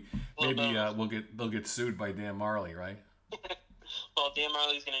 Maybe they'll get sued by Dan Marley, right? Well, Dan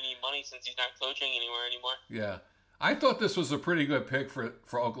Marley's going to need money since he's not coaching anywhere anymore. Yeah. I thought this was a pretty good pick for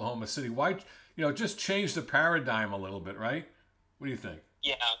Oklahoma City. Why, just change the paradigm a little bit, right? What do you think?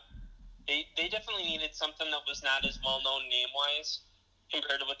 Yeah. They definitely needed something that was not as well-known name-wise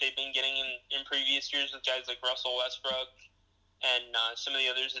compared to what they've been getting in previous years with guys like Russell Westbrook and some of the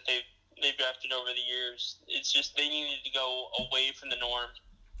others that they've drafted over the years. It's just they needed to go away from the norm.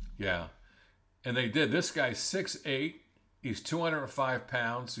 Yeah. And they did. This guy's 6'8". He's 205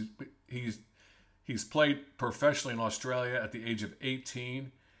 pounds. He's played professionally in Australia at the age of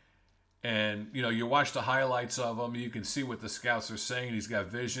 18. And, you watch the highlights of him. You can see what the scouts are saying. He's got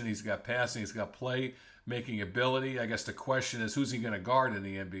vision. He's got passing. He's got play-making ability. I guess the question is, who's he going to guard in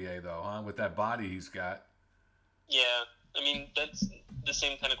the NBA, though, huh? With that body he's got. Yeah. I mean, that's the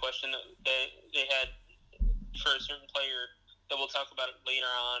same kind of question that they had for a certain player that we'll talk about later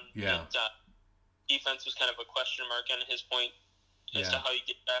on. Yeah. That, defense was kind of a question mark on his point as to how you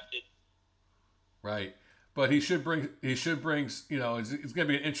get drafted. Right. But he should bring, he's going to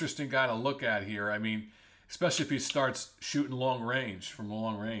be an interesting guy to look at here. I mean, especially if he starts shooting from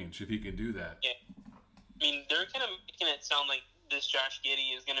long range, if he can do that. Yeah. I mean, they're kind of making it sound like this Josh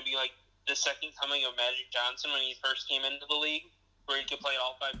Giddey is going to be like the second coming of Magic Johnson when he first came into the league, where he could play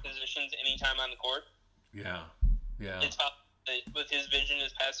all 5 positions anytime on the court. Yeah. Yeah. It's possible that with his vision,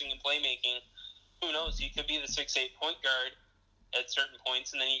 his passing and playmaking, who knows? He could be the 6'8" point guard at certain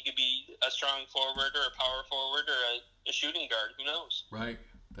points, and then he could be a strong forward or a power forward or a shooting guard. Who knows? Right.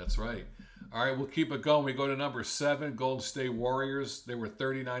 That's right. All right, we'll keep it going. We go to number 7, Golden State Warriors. They were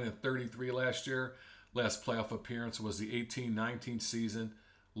 39-33 last year. Last playoff appearance was the 18-19 season.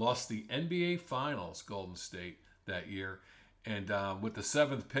 Lost the NBA Finals, Golden State, that year. And with the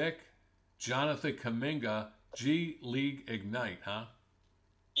 7th pick, Jonathan Kuminga, G League Ignite, huh?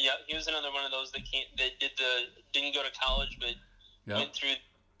 Yeah, he was another one of those that didn't go to college, but went through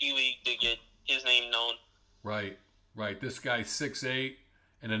the E-League to get his name known. Right. This guy's 6'8",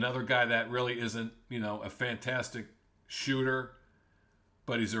 and another guy that really isn't, a fantastic shooter,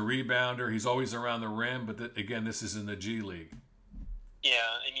 but he's a rebounder. He's always around the rim, but again, this is in the G League. Yeah,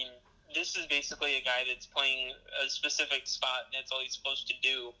 I mean, this is basically a guy that's playing a specific spot, and that's all he's supposed to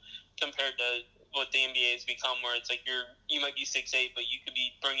do compared to what the NBA has become, where it's like you might be 6'8", but you could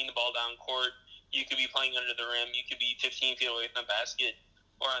be bringing the ball down court, you could be playing under the rim, you could be 15 feet away from the basket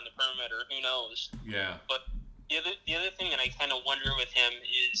or on the perimeter, who knows? Yeah. But the other thing that I kind of wonder with him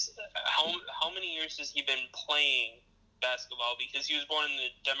is how many years has he been playing basketball? Because he was born in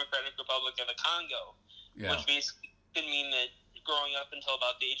the Democratic Republic of the Congo, which basically could mean that growing up until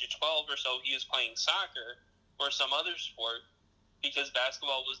about the age of 12 or so, he was playing soccer or some other sport, because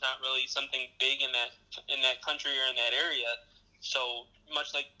basketball was not really something big in that country or in that area. So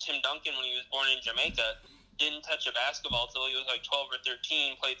much like Tim Duncan when he was born in Jamaica, didn't touch a basketball till he was like 12 or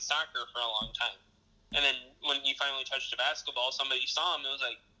 13, played soccer for a long time. And then when he finally touched a basketball, somebody saw him, it was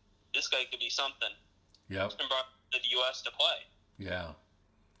like, this guy could be something. Yep. And brought him to the U.S. to play. Yeah.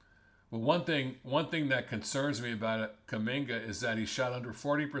 Well, one thing that concerns me about it, Kuminga, is that he shot under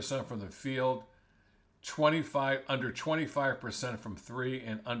 40% from the field, under 25% from 3,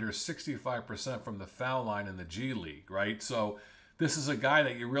 and under 65% from the foul line in the G League, right? So this is a guy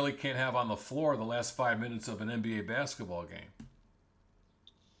that you really can't have on the floor the last 5 minutes of an NBA basketball game.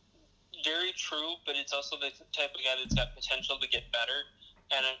 Very true, but it's also the type of guy that's got potential to get better.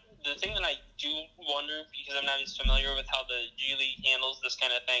 And the thing that I do wonder, because I'm not as familiar with how the G League handles this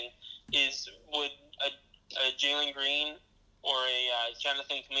kind of thing, is would a Jalen Green or a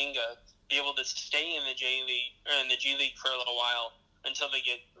Jonathan Kuminga be able to stay in the J League or in the G League for a little while until they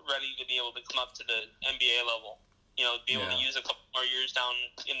get ready to be able to come up to the NBA level? Be able to use a couple more years down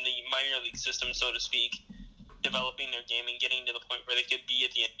in the minor league system, so to speak, developing their game and getting to the point where they could be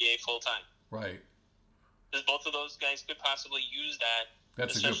at the NBA full time. Right. Because both of those guys could possibly use that.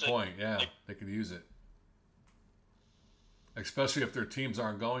 That's a good point. Yeah, they could use it, especially if their teams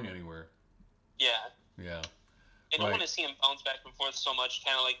aren't going anywhere. Yeah. Yeah. I don't want to see him bounce back and forth so much,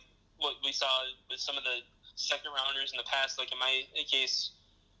 kind of like what we saw with some of the second rounders in the past. Like in my case,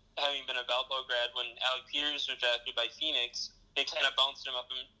 having been a Valpo grad, when Alec Peters was drafted by Phoenix, they kind of bounced him up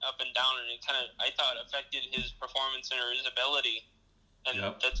and down, and it kind of, I thought, affected his performance or his ability. And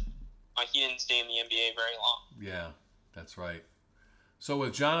that's why he didn't stay in the NBA very long. Yeah, that's right. So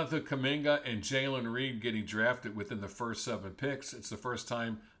with Jonathan Kuminga and Jalen Reed getting drafted within the first 7 picks, it's the first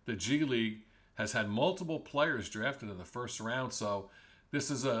time the G League has had multiple players drafted in the first round. So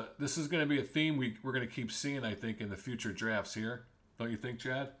this is going to be a theme we're going to keep seeing, I think, in the future drafts here. Don't you think,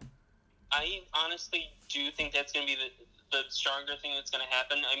 Chad? I honestly do think that's going to be the stronger thing that's going to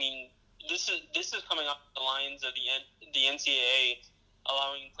happen. I mean, this is coming off the lines of the NCAA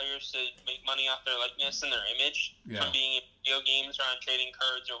allowing players to make money off their likeness and their image from being in video games or on trading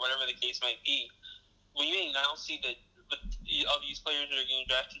cards or whatever the case might be. We may now see that with all these players that are getting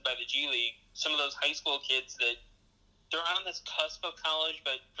drafted by the G League, some of those high school kids that they're on this cusp of college,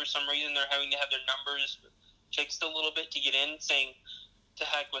 but for some reason they're having to have their numbers fixed a little bit to get in, saying, to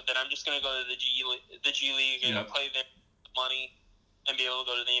heck with it, I'm just going to go to the G League and play their money and be able to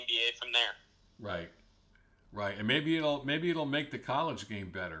go to the NBA from there. Right, and maybe it'll make the college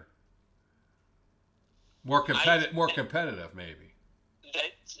game better, more competitive, maybe.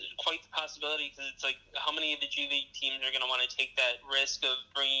 That's quite the possibility, because it's like, how many of the G League teams are going to want to take that risk of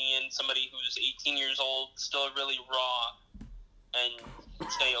bringing in somebody who's 18 years old, still really raw, and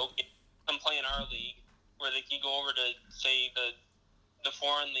say, okay, come play in our league, where they can go over to, say, the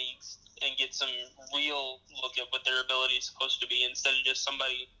foreign leagues and get some real look at what their ability is supposed to be, instead of just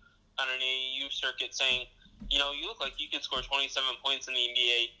somebody on an AAU circuit saying, you look like you could score 27 points in the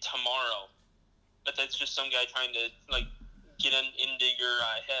NBA tomorrow, but that's just some guy trying to get into your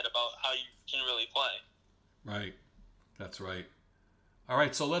head about how you can really play. Right, that's right. All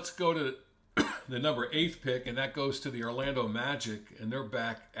right, so let's go to the number 8th pick, and that goes to the Orlando Magic, and they're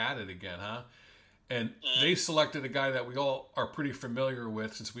back at it again, huh? And they selected a guy that we all are pretty familiar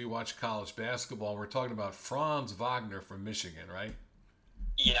with since we watch college basketball. We're talking about Franz Wagner from Michigan, right?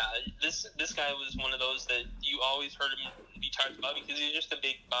 Yeah, this guy was one of those that you always heard him be talked about, because he's just a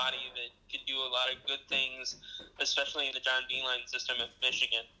big body that could do a lot of good things, especially in the John Beeline system at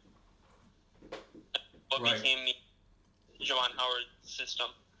Michigan. What became the Juwan Howard system.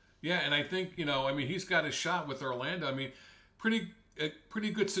 Yeah, and I think, he's got a shot with Orlando. I mean, pretty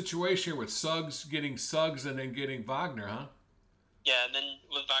good situation here with getting Suggs and then getting Wagner, huh? Yeah, and then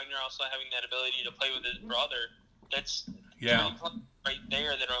with Wagner also having that ability to play with his brother, that's right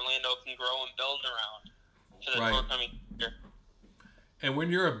there that Orlando can grow and build around for the forthcoming year. And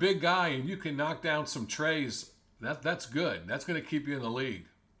when you're a big guy and you can knock down some trays, that's good. That's going to keep you in the league.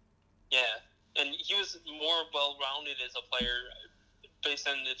 Yeah, and he was more well-rounded as a player based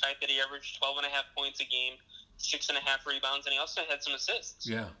on the fact that he averaged 12.5 points a game, 6.5 rebounds, and he also had some assists.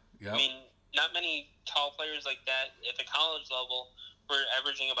 Yeah. I mean, not many tall players like that at the college level were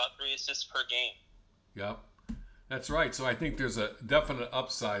averaging about 3 assists per game. Yep. That's right. So I think there's a definite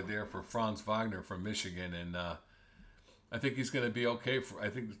upside there for Franz Wagner from Michigan, and I think he's going to be okay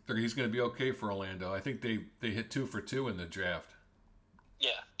for Orlando. I think they hit 2 for 2 in the draft. Yeah,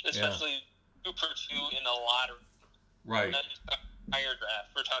 especially 2 for 2 in the lottery. Right. Not just a higher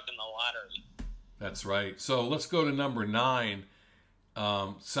draft. We're talking the lottery. That's right. So let's go to number 9.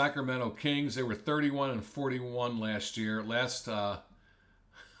 Sacramento Kings. They were 31-41 last year. Last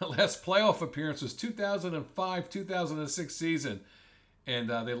playoff appearance was 2005-2006 season, and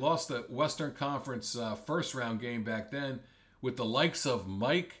they lost the Western Conference first round game back then with the likes of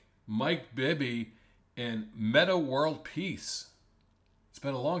Mike Bibby, and Meta World Peace. It's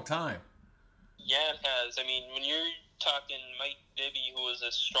been a long time. Yeah, it has. I mean, when you're talking Mike Bibby, who was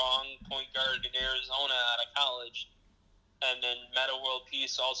a strong point guard in Arizona out of college, and then Meta World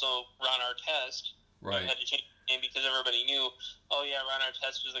Peace, also Ron Artest, right? Had to change the name because everybody knew, oh yeah, Ron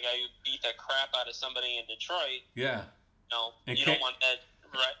Artest was the guy who beat the crap out of somebody in Detroit. Yeah. No, you don't want that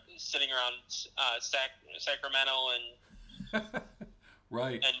sitting around Sacramento and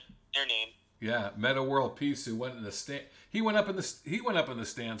right. And their name. Yeah, Meta World Peace, who went in the stand. He went up in the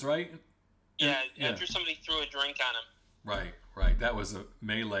stands, right? Yeah, after somebody threw a drink on him. Right. That was a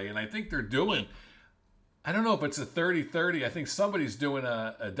melee, and I think they're doing. I don't know if it's a 30-30. I think somebody's doing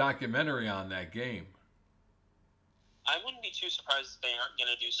a documentary on that game. I wouldn't be too surprised if they aren't going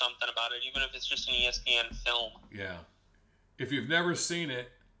to do something about it, even if it's just an ESPN film. Yeah. If you've never seen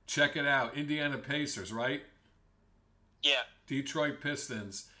it, check it out. Indiana Pacers, right? Yeah. Detroit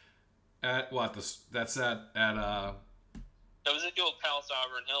Pistons. At what? That's at That was at the old Palace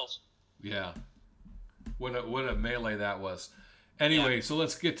Auburn Hills. Yeah. What a melee that was. Anyway, so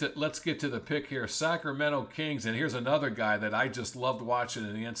let's get to the pick here. Sacramento Kings, and here's another guy that I just loved watching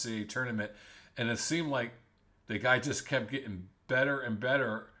in the NCAA tournament, and it seemed like the guy just kept getting better and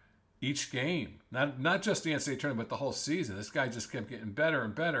better each game. Not just the NCAA tournament, but the whole season. This guy just kept getting better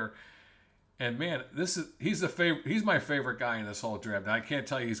and better. And man, he's my favorite guy in this whole draft. Now, I can't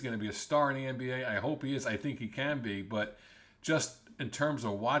tell you he's going to be a star in the NBA. I hope he is. I think he can be. But just in terms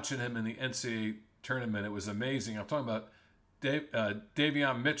of watching him in the NCAA tournament, it was amazing. I'm talking about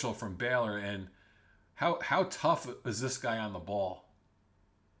Davion Mitchell from Baylor, and how tough is this guy on the ball?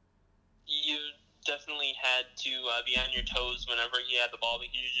 You definitely had to be on your toes whenever he had the ball,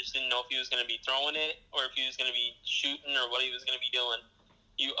 because you just didn't know if he was going to be throwing it or if he was going to be shooting or what he was going to be doing.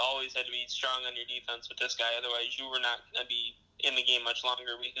 You always had to be strong on your defense with this guy. Otherwise, you were not going to be in the game much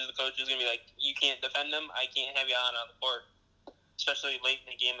longer, because the coach is going to be like, you can't defend him. I can't have you on the court, especially late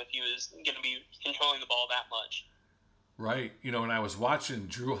in the game if he was going to be controlling the ball that much. Right. You know, when I was watching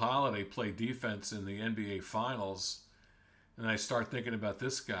Drew Holiday play defense in the NBA Finals, and I start thinking about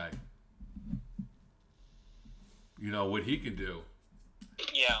this guy, you know, what he could do.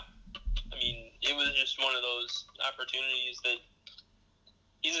 Yeah. I mean, it was just one of those opportunities that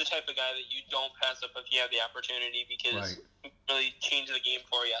he's the type of guy that you don't pass up if you have the opportunity, because he really changed the game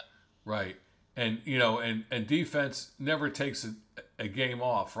for you. Right. And, you know, and defense never takes a game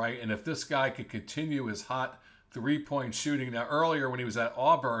off, right? And if this guy could continue his hot three-point shooting. Now, earlier when he was at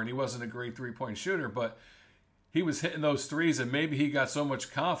Auburn, he wasn't a great three-point shooter, but he was hitting those threes, and maybe he got so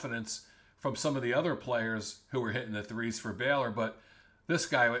much confidence from some of the other players who were hitting the threes for Baylor. But this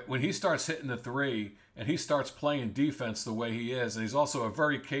guy, when he starts hitting the three and he starts playing defense the way he is, and he's also a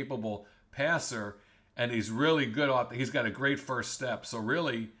very capable passer, and he's really good off. He's got a great first step. So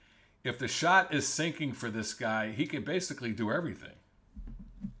really, if the shot is sinking for this guy, he can basically do everything.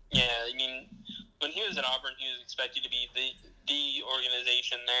 Yeah, I mean, when he was at Auburn, he was expected to be the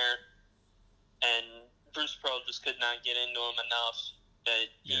organization there, and Bruce Pearl just could not get into him enough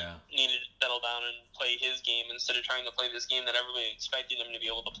that he needed to settle down and play his game instead of trying to play this game that everybody expected him to be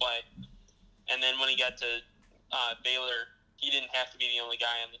able to play. And then when he got to Baylor, he didn't have to be the only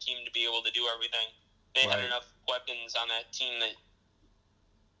guy on the team to be able to do everything. They had enough weapons on that team that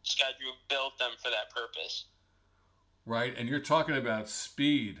Scott Drew built them for that purpose. Right, and you're talking about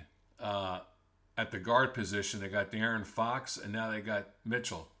speed at the guard position. They got De'Aaron Fox, and now they got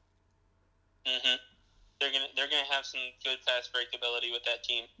Mitchell. Mm-hmm. They're gonna have some good fast break ability with that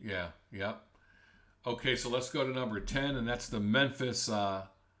team. Yeah, yep. Okay, so let's go to number 10, and that's the Memphis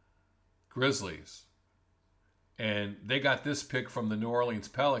Grizzlies. And they got this pick from the New Orleans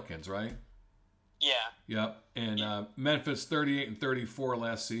Pelicans, right? Yeah. Yep. And Memphis 38-34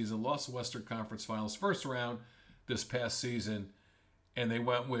 last season, lost the Western Conference Finals first round this past season, and they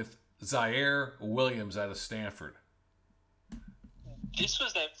went with Zaire Williams out of Stanford. This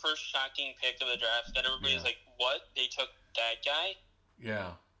was that first shocking pick of the draft that everybody's like, what? They took that guy?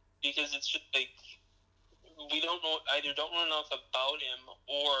 Yeah. Because it's just like, we don't know enough about him,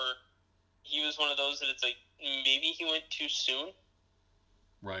 or he was one of those that it's like, maybe he went too soon.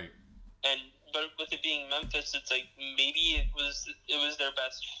 Right. But with it being Memphis, it's like, maybe it was their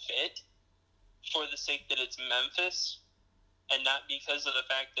best fit for the sake that it's Memphis, and not because of the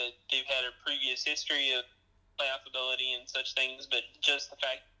fact that they've had a previous history of playoff ability and such things, but just the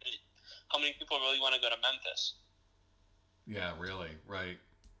fact that how many people really want to go to Memphis. Yeah, really, right.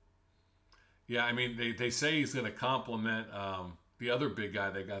 Yeah, I mean, they say he's going to complement the other big guy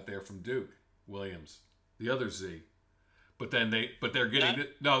they got there from Duke, Williams, the other Z. But they're getting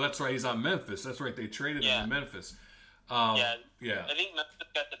no. That's right. He's on Memphis. That's right. They traded him to Memphis. Yeah. I think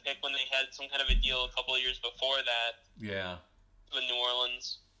Memphis got the pick when they had some kind of a deal a couple of years before that. Yeah. With New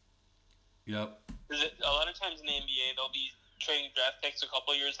Orleans. Yep. A lot of times in the NBA, they'll be trading draft picks a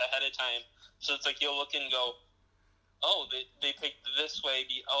couple of years ahead of time. So it's like you'll look and go, oh, they picked this way,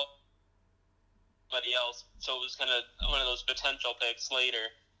 somebody else. So it was kind of one of those potential picks later.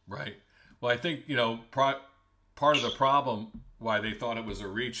 Right. Well, I think, part of the problem why they thought it was a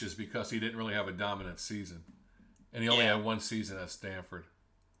reach is because he didn't really have a dominant season. And he only had one season at Stanford.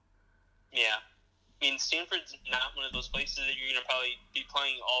 Yeah. I mean, Stanford's not one of those places that you're going to probably be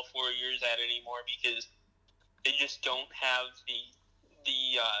playing all 4 years at anymore, because they just don't have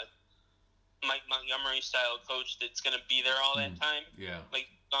the Mike Montgomery style coach that's going to be there all that time. Yeah. Like,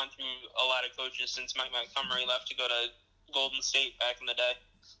 gone through a lot of coaches since Mike Montgomery left to go to Golden State back in the day.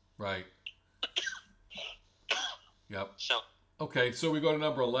 Right. Yep. So. Okay, so we go to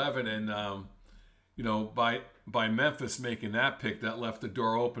number 11, and by Memphis making that pick, that left the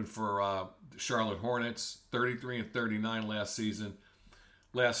door open for Charlotte Hornets, 33-39 last season.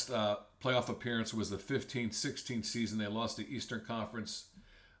 Last playoff appearance was the 15-16 season. They lost the Eastern Conference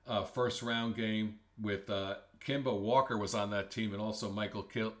first round game with Kemba Walker was on that team, and also Michael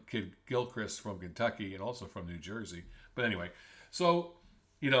Kidd Gilchrist from Kentucky and also from New Jersey. But anyway, so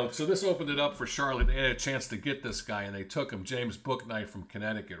So this opened it up for Charlotte. They had a chance to get this guy, and they took him, James Bouknight from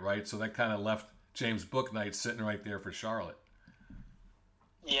Connecticut, right? So that kind of left James Bouknight sitting right there for Charlotte.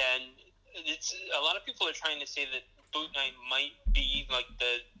 Yeah, and it's a lot of people are trying to say that Bouknight might be like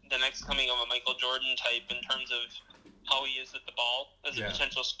the next coming of a Michael Jordan type in terms of how he is with the ball as a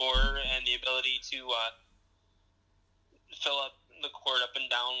potential scorer and the ability to fill up the court up and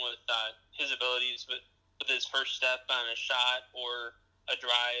down with his abilities with his first step on a shot or a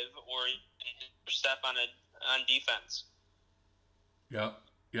drive or his first step on defense. Yep.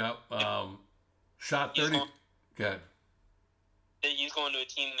 Shot 30. Good. He's going to a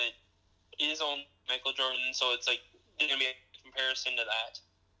team that is owned Michael Jordan, so it's like there's going to be a comparison to that.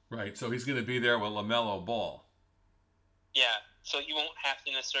 Right, so he's going to be there with LaMelo Ball. Yeah, so he won't have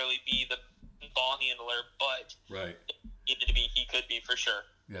to necessarily be the ball handler, but right. He could be for sure.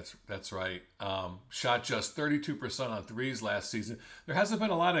 That's right. Shot just 32% on threes last season. There hasn't been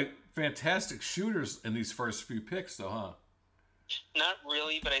a lot of fantastic shooters in these first few picks, though, huh? Not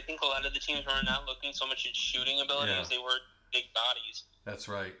really, but I think a lot of the teams were not looking so much at shooting ability as they were big bodies. That's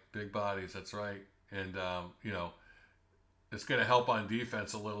right. Big bodies, that's right. And, it's going to help on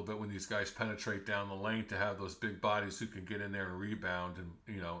defense a little bit when these guys penetrate down the lane to have those big bodies who can get in there and rebound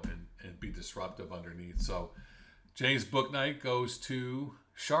and be disruptive underneath. So James Bouknight goes to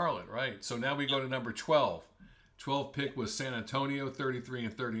Charlotte, right? So now we go to number 12. 12 pick was San Antonio, 33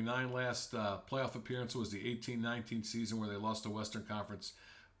 and 39. Last playoff appearance was the 18-19 season where they lost the Western Conference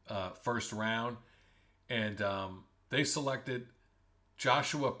first round. And they selected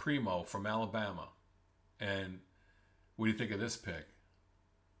Joshua Primo from Alabama. And what do you think of this pick?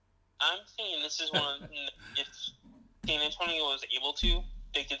 I'm thinking this is one of if San Antonio was able to,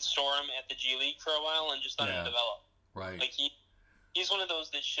 they could store him at the G League for a while and just let him develop. Right. Like he's one of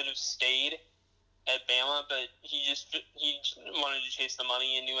those that should have stayed at Bama, but he wanted to chase the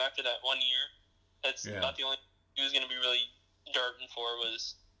money and knew after that 1 year that's about the only thing he was going to be really darting for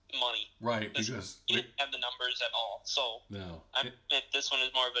was money. Right, because he didn't have the numbers at all. So this one is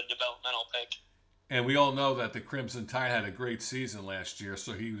more of a developmental pick. And we all know that the Crimson Tide had a great season last year,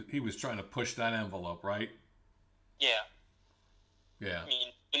 so he was trying to push that envelope, right? Yeah. Yeah. I mean,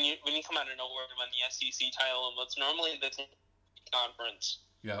 when you come out of nowhere and win the SEC title and what's normally the conference.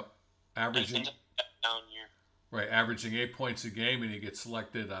 Yep. Averaging down year. Right, averaging 8 points a game, and he gets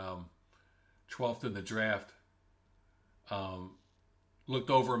selected 12th in the draft. Looked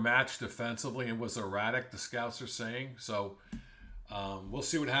overmatched defensively and was erratic, the scouts are saying. So we'll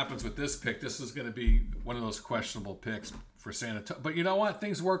see what happens with this pick. This is going to be one of those questionable picks for San Antonio. But you know what?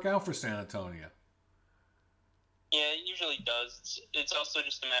 Things work out for San Antonio. Yeah, it usually does. It's also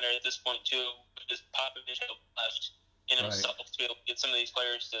just a matter at this point, too, because Popovich has left in himself to be able to get some of these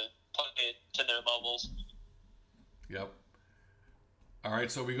players to play to their levels. Yep. All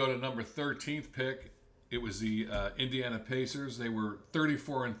right, so we go to number 13th pick. It was the Indiana Pacers. They were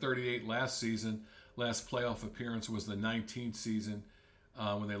 34 and 38 last season. Last playoff appearance was the 19th season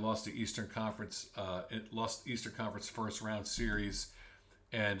when they lost the Eastern Conference. Eastern Conference first round series,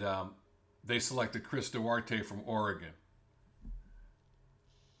 and they selected Chris Duarte from Oregon.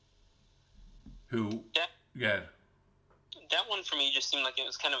 That one for me just seemed like it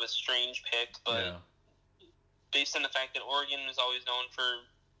was kind of a strange pick, but based on the fact that Oregon is always known for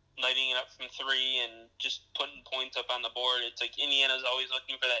lighting it up from three and just putting points up on the board, it's like Indiana's always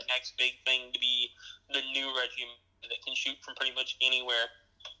looking for that next big thing to be the new regime that can shoot from pretty much anywhere.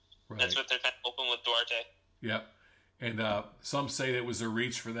 Right. That's what they're kind of hoping with Duarte. Yep. And some say it was a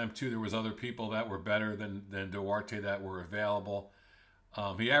reach for them, too. There was other people that were better than Duarte that were available.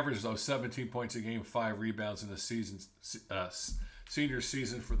 He averaged, 17 points a game, 5 rebounds in the senior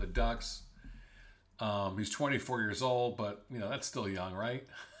season for the Ducks. He's 24 years old, but, that's still young, right?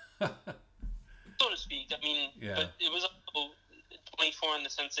 So to speak. I mean, but it was also 24 in the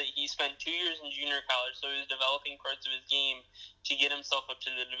sense that he spent 2 years in junior college, so he was developing parts of his game to get himself up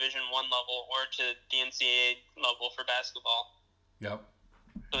to the Division I level or to the NCAA level for basketball. Yep.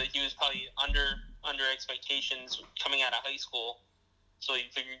 So he was probably under expectations coming out of high school. So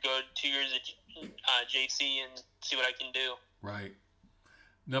he figured go 2 years at JC and see what I can do. Right.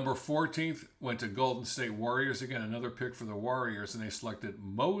 Number 14th went to Golden State Warriors. Again, another pick for the Warriors, and they selected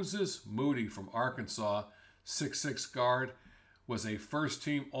Moses Moody from Arkansas, 6'6" guard. Was a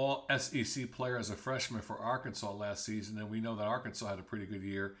first-team All-SEC player as a freshman for Arkansas last season, and we know that Arkansas had a pretty good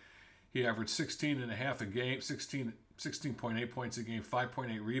year. He averaged 16.5 a game, 16.8 points a game,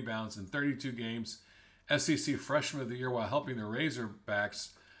 5.8 rebounds in 32 games. SEC Freshman of the Year while helping the Razorbacks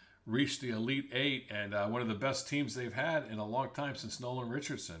reach the Elite Eight, and one of the best teams they've had in a long time since Nolan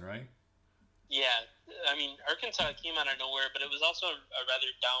Richardson, right? Yeah, I mean, Arkansas came out of nowhere, but it was also a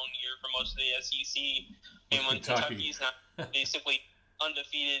rather down year for most of the SEC. And when Kentucky's not basically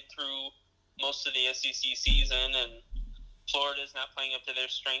undefeated through most of the SEC season, and Florida's not playing up to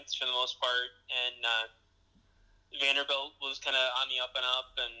their strengths for the most part, and Vanderbilt was kind of on the up and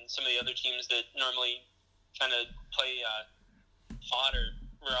up, and some of the other teams that normally kind of play fodder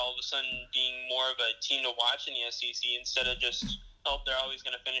were all of a sudden being more of a team to watch in the SEC instead of just, they're always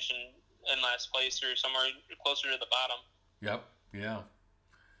going to finish in last place or somewhere closer to the bottom. Yep, yeah.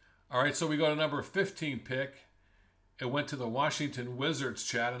 All right, so we go to number 15 pick. It went to the Washington Wizards,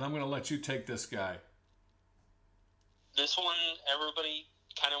 Chad, and I'm going to let you take this guy. This one, everybody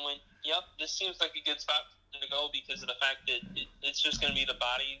kind of went, yep, this seems like a good spot to go because of the fact that it's just going to be the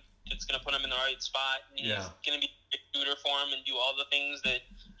body that's going to put him in the right spot. And he's going to be a shooter for him and do all the things that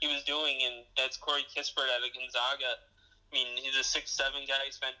he was doing, and that's Corey Kispert out of Gonzaga. I mean, he's a 6'7" guy.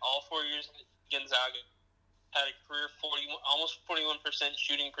 He spent all 4 years at Gonzaga. Had a career almost 41%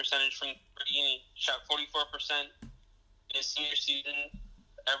 shooting percentage from three, and he shot 44% in his senior season,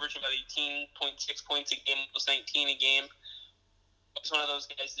 averaged about 18.6 points a game, almost 19 a game. He's one of those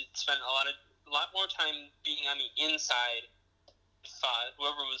guys that spent a lot more time being on the inside.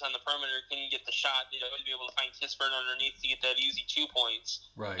 Whoever was on the perimeter couldn't get the shot, they'd always be able to find Kispert underneath to get that easy 2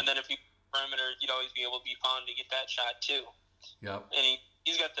 points. Right. And then if he perimeter, he'd always be able to be found to get that shot too. Yep. And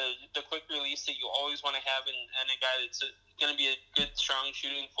he's got the quick release that you always want to have, and a guy that's going to be a good, strong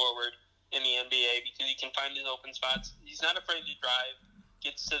shooting forward in the NBA because he can find his open spots. He's not afraid to drive,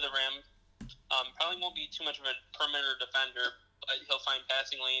 gets to the rim. Probably won't be too much of a perimeter defender, but he'll find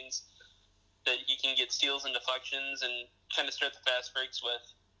passing lanes that he can get steals and deflections and kind of start the fast breaks with.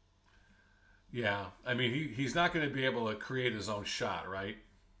 Yeah, I mean, he's not going to be able to create his own shot, right?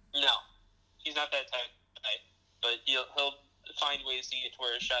 No, he's not that type of guy, but he'll find ways to get to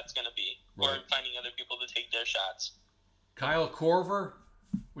where his shot's going to be, right, or finding other people to take their shots. Kyle Korver,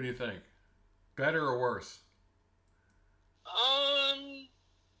 what do you think? Better or worse?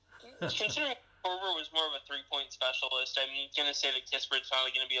 Considering Korver was more of a three-point specialist, I'm going to say that Kispert's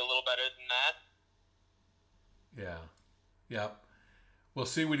probably going to be a little better than that. Yeah. Yep. We'll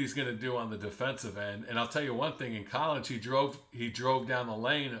see what he's going to do on the defensive end. And I'll tell you one thing, in college he drove down the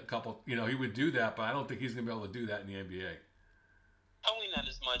lane a couple, he would do that, but I don't think he's going to be able to do that in the NBA. Probably not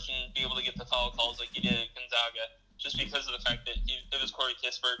as much and be able to get the foul calls like he did at Gonzaga, just because of the fact that it was Corey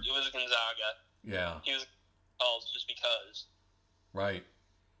Kispert, it was Gonzaga. Yeah. He was calls just because. Right.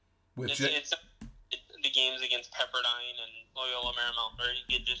 It's the games against Pepperdine and Loyola Marymount where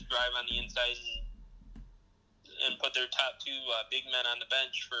he could just drive on the inside and put their top two big men on the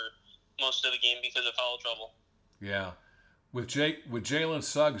bench for most of the game because of foul trouble. Yeah. With Jalen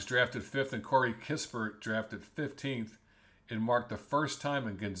Suggs drafted 5th and Corey Kispert drafted 15th, it marked the first time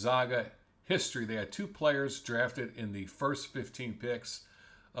in Gonzaga history they had two players drafted in the first 15 picks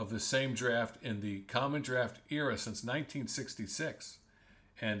of the same draft in the common draft era since 1966.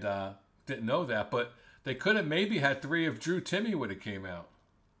 And didn't know that, but they could have maybe had 3 if Drew Timme would have came out.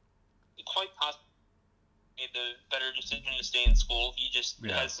 Quite possibly made the better decision to stay in school. He just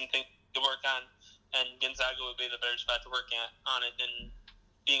has something to work on, and Gonzaga would be the better spot to work on it than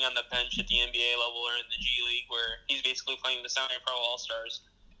being on the bench at the NBA level or in the G League where he's basically playing the semi-pro All-Stars.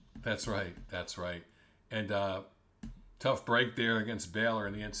 That's right. And tough break there against Baylor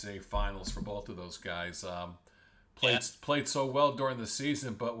in the NCAA Finals for both of those guys. Played so well during the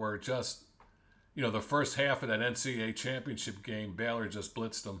season, but were just, the first half of that NCAA championship game, Baylor just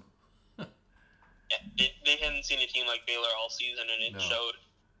blitzed them. They hadn't seen a team like Baylor all season, and it showed.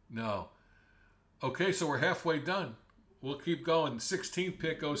 No. Okay, so we're halfway done. We'll keep going. 16th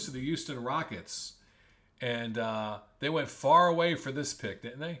pick goes to the Houston Rockets. And they went far away for this pick,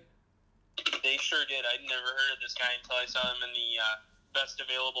 didn't they? They sure did. I'd never heard of this guy until I saw him in the best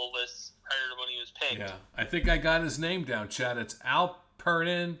available list prior to when he was picked. Yeah, I think I got his name down, Chad. It's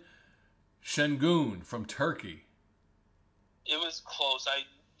Alperen Şengün from Turkey. It was close. I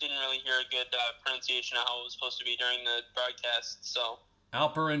didn't really hear a good pronunciation of how it was supposed to be during the broadcast. So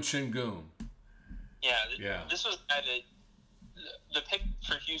Alperen Şengün. Yeah. This was a guy that the pick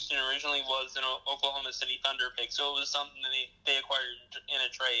for Houston originally was an Oklahoma City Thunder pick, so it was something that they acquired in a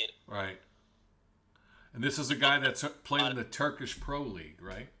trade. Right. And this is a guy that's playing in the Turkish Pro League,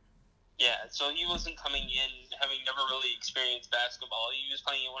 right? Yeah, so he wasn't coming in having never really experienced basketball. He was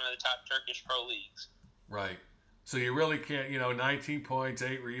playing in one of the top Turkish Pro Leagues. Right. So you really can't, 19 points,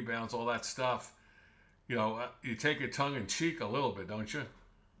 8 rebounds, all that stuff. You take it tongue-in-cheek a little bit, don't you?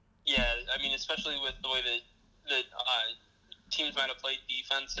 Yeah, I mean, especially with the way that teams might have played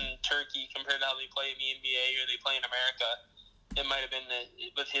defense in Turkey compared to how they play in the NBA or they play in America. It might have been that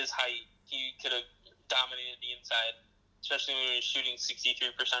with his height, he could have dominated the inside, especially when he was shooting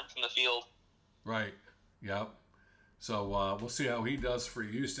 63% from the field. Right. Yep. So we'll see how he does for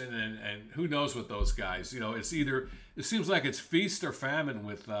Houston, and who knows with those guys. It seems like it's feast or famine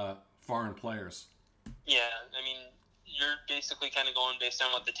with foreign players. Yeah, I mean, you're basically kind of going based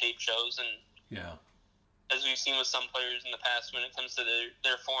on what the tape shows, and yeah, as we've seen with some players in the past, when it comes to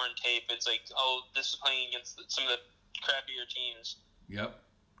their foreign tape, it's like, oh, this is playing against some of the crappier teams. Yep.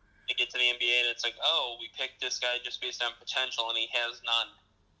 They get to the NBA, and it's like, oh, we picked this guy just based on potential, and he has none.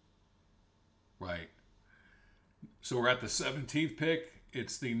 Right. So we're at the 17th pick.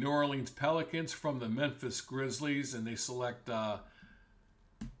 It's the New Orleans Pelicans from the Memphis Grizzlies, and they select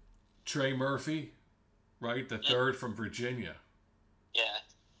Trey Murphy, right? The third from Virginia. Yeah.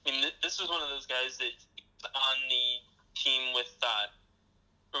 I mean, this was one of those guys that on the team with,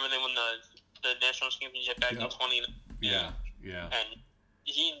 remember they won the national championship back in 2019? Yeah. And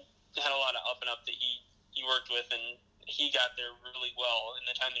he had a lot of up and up that he worked with, and he got there really well in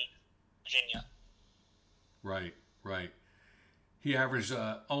the time in Virginia. Right. He averaged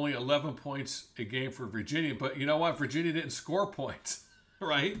only 11 points a game for Virginia, but you know what? Virginia didn't score points,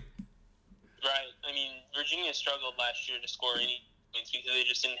 right? Right. I mean, Virginia struggled last year to score any points because they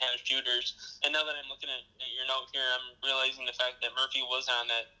just didn't have shooters. And now that I'm looking at your note here, I'm realizing the fact that Murphy was not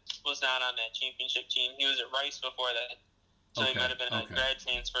on that championship team. He was at Rice before that, so he might have been a grad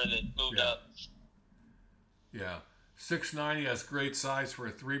transfer that moved up. Yeah, 6'9", he has great size for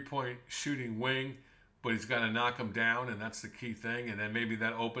a 3-point shooting wing, but he's got to knock him down, and that's the key thing. And then maybe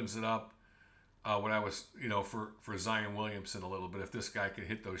that opens it up. What I was, for Zion Williamson a little bit, if this guy could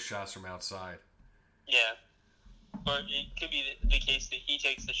hit those shots from outside. Yeah. Or it could be the case that he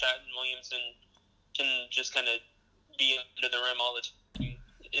takes the shot and Williamson can just kind of be under the rim all the time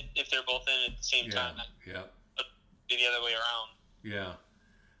if they're both in at the same time. Yeah. But be the other way around. Yeah,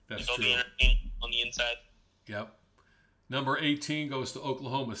 that's true. true. On the inside. Yep. Number 18 goes to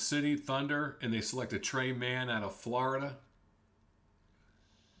Oklahoma City Thunder, and they selected Trey Mann out of Florida.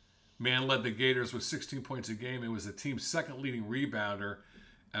 Mann led the Gators with 16 points a game and was the team's second leading rebounder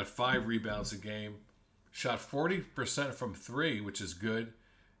at 5 rebounds a game. Shot 40% from 3, which is good.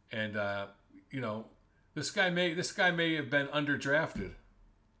 And this guy may have been underdrafted.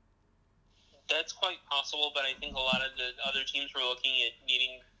 That's quite possible, but I think a lot of the other teams were looking at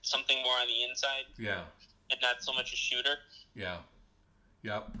needing something more on the inside. Yeah. And not so much a shooter. Yeah.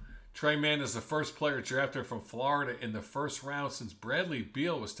 Yep. Trey Mann is the first player drafted from Florida in the first round since Bradley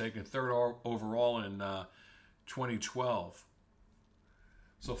Beal was taken third overall in 2012.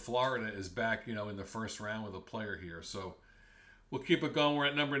 So Florida is back, in the first round with a player here. So we'll keep it going. We're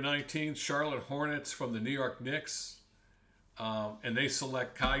at number 19, Charlotte Hornets from the New York Knicks. And they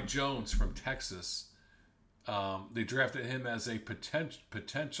select Kai Jones from Texas. They drafted him as a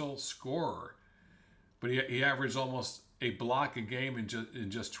potential scorer. But he averaged almost a block a game in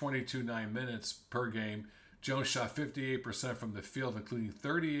just 22.9 minutes per game. Jones shot 58% from the field, including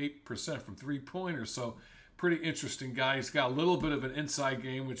 38% from three-pointers. So pretty interesting guy. He's got a little bit of an inside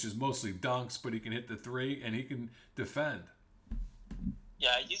game, which is mostly dunks, but he can hit the three, and he can defend.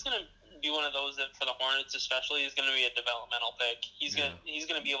 Yeah, he's going to be one of those that, for the Hornets especially, is going to be a developmental pick. He's going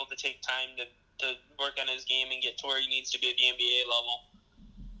to be able to take time to work on his game and get to where he needs to be at the NBA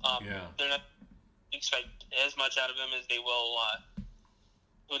level. They're not expect as much out of him as they will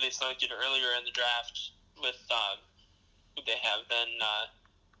who they selected earlier in the draft with who they have then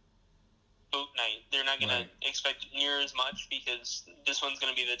Boot Knight. They're not going to expect near as much because this one's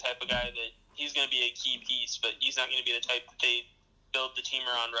going to be the type of guy that he's going to be a key piece, but he's not going to be the type that they build the team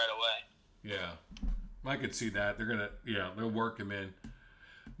around right away. Yeah, I could see that. They'll work him in.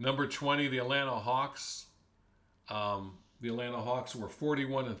 Number 20, the Atlanta Hawks. The Atlanta Hawks were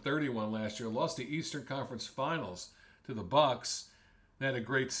 41-31 last year, lost the Eastern Conference Finals to the Bucks. They had a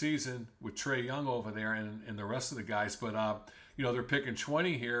great season with Trae Young over there and the rest of the guys. But, they're picking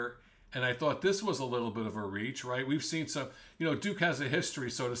 20 here, and I thought this was a little bit of a reach, right? We've seen some, Duke has a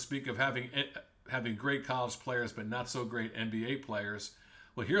history, so to speak, of having great college players but not so great NBA players.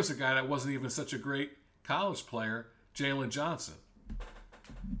 Well, here's a guy that wasn't even such a great college player, Jalen Johnson.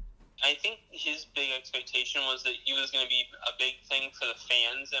 I think his big expectation was that he was going to be a big thing for the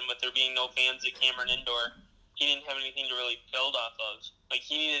fans, and with there being no fans at Cameron Indoor, he didn't have anything to really build off of. Like,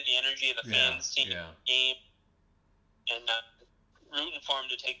 he needed the energy of the fans seeing the game and rooting for him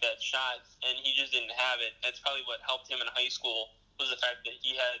to take that shot, and he just didn't have it. That's probably what helped him in high school, was the fact that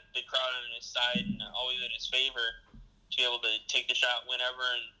he had the crowd on his side and always in his favor to be able to take the shot whenever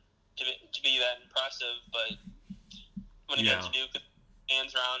and to be that impressive. But when he got to Duke,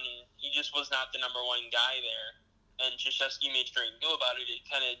 hands around, and he just was not the number one guy there. And Krzyzewski made sure he knew about it. It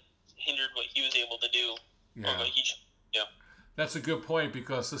kind of hindered what he was able to do. Yeah. Or what he should do. That's a good point,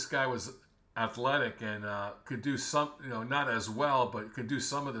 because this guy was athletic and could do some, not as well, but could do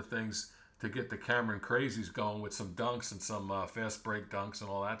some of the things to get the Cameron Crazies going with some dunks and some fast break dunks and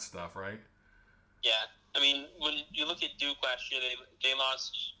all that stuff, right? Yeah. I mean, when you look at Duke last year, they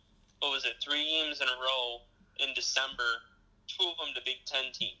lost, 3 games in a row in December, 2 of them to Big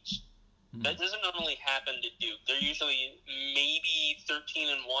Ten teams. Mm-hmm. That doesn't normally happen to Duke. They're usually maybe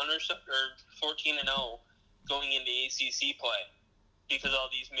 13-1 or 14-0 going into ACC play, because all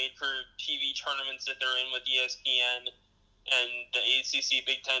these made-for-TV tournaments that they're in with ESPN and the ACC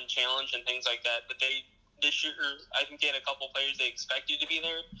Big Ten Challenge and things like that. But this year, I think they had a couple players they expected to be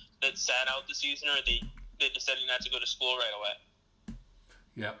there that sat out the season, or they decided not to go to school right away.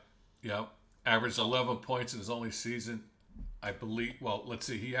 Yep. Averaged 11 points in his only season, I believe. Well, let's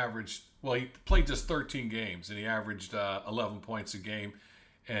see. He played just 13 games, and he averaged 11 points a game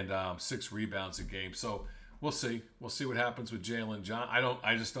and 6 rebounds a game. So we'll see. We'll see what happens with Jalen John.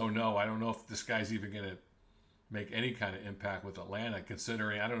 I just don't know. I don't know if this guy's even going to make any kind of impact with Atlanta,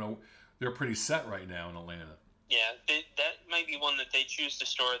 considering, I don't know, they're pretty set right now in Atlanta. Yeah, that might be one that they choose to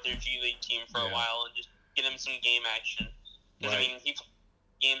store at their G League team for a while and just get him some game action. Because, right. I mean, he played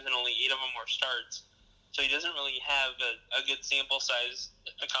games and only 8 of them were starts. So he doesn't really have a good sample size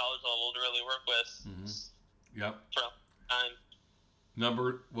at college level to really work with. Mm-hmm. Yep. For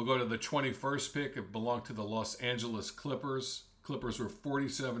time. We'll go to the 21st pick. It belonged to the Los Angeles Clippers. Clippers were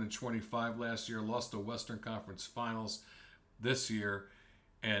 47-25 last year, lost the Western Conference Finals this year,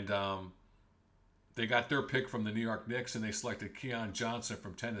 and they got their pick from the New York Knicks, and they selected Keon Johnson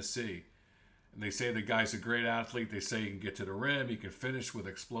from Tennessee. And they say the guy's a great athlete. They say he can get to the rim, he can finish with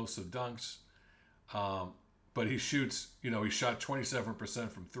explosive dunks, but he shoots. He shot 27%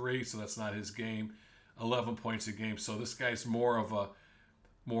 from 3, so that's not his game. 11 points a game. So this guy's more of a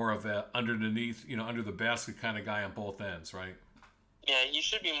underneath, under the basket kind of guy on both ends, right? Yeah, he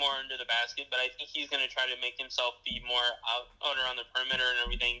should be more under the basket, but I think he's going to try to make himself be more out around the perimeter and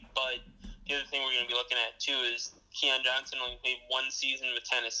everything. But the other thing we're going to be looking at, too, is Keon Johnson only played 1 season with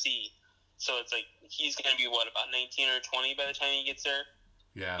Tennessee. So it's like he's going to be, about 19 or 20 by the time he gets there?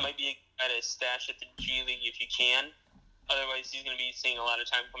 Yeah. Might be a stash at the G League if you can. Otherwise, he's going to be seeing a lot of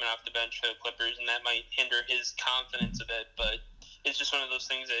time coming off the bench for the Clippers, and that might hinder his confidence a bit. But it's just one of those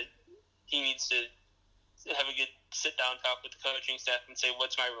things that he needs to have a good sit-down talk with the coaching staff and say,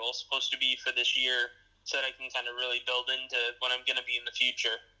 what's my role supposed to be for this year, so that I can kind of really build into what I'm going to be in the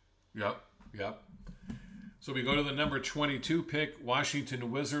future. Yep. So we go to the number 22 pick,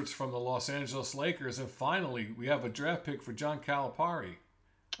 Washington Wizards from the Los Angeles Lakers. And finally, we have a draft pick for John Calipari,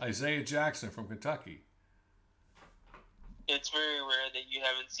 Isaiah Jackson from Kentucky. It's very rare that you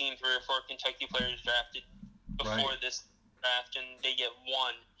haven't seen 3 or 4 Kentucky players drafted before this draft, and they get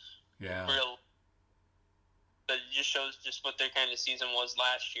 1. Yeah. But it just shows just what their kind of season was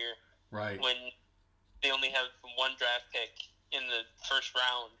last year. Right. When they only have 1 draft pick in the first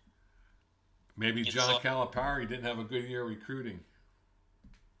round. Maybe John Calipari didn't have a good year recruiting.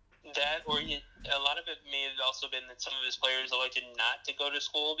 That, or a lot of it may have also been that some of his players elected not to go to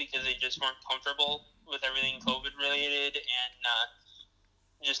school because they just weren't comfortable with everything COVID related, and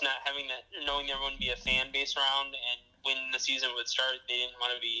just not having that, knowing there wouldn't be a fan base around, and when the season would start, they didn't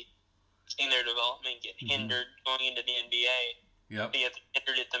want to be seeing their development get hindered going into the NBA. Yep. They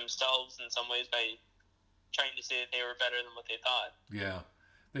hindered it themselves in some ways by trying to say that they were better than what they thought. Yeah.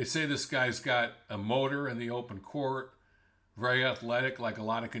 They say this guy's got a motor in the open court, very athletic, like a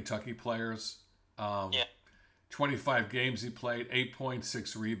lot of Kentucky players. 25 games he played,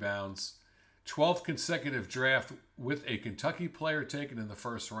 8.6 rebounds. 12th consecutive draft with a Kentucky player taken in the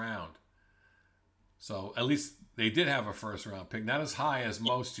first round. So at least they did have a first round pick. Not as high as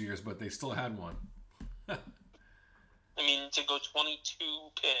most years, but they still had one. I mean, to go 22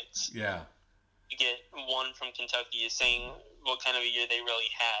 picks. Yeah. You get 1 from Kentucky is saying what kind of a year they really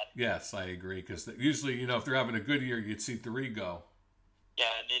had. Yes, I agree. Because usually, if they're having a good year, you'd see 3 go. Yeah,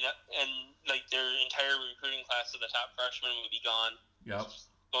 and like their entire recruiting class of the top freshmen would be gone. Yep.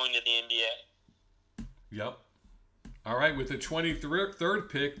 Going to the NBA. Yep. All right, with the 23rd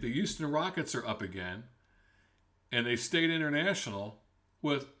pick, the Houston Rockets are up again. And they stayed international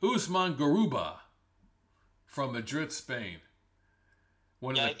with Usman Garuba from Madrid, Spain.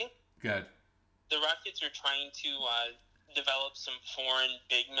 I think good. The Rockets are trying to develop some foreign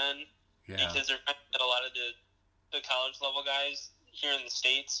big men because they're finding that a lot of the college level guys here in the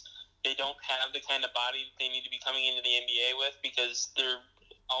States, they don't have the kind of body that they need to be coming into the NBA with, because they're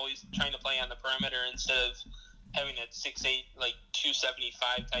always trying to play on the perimeter instead of having that 6'8", like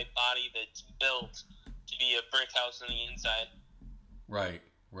 275 type body that's built to be a brick house on the inside. Right.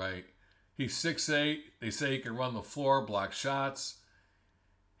 Right. He's 6'8". They say he can run the floor, block shots.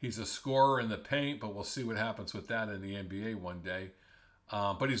 He's a scorer in the paint, but we'll see what happens with that in the NBA one day.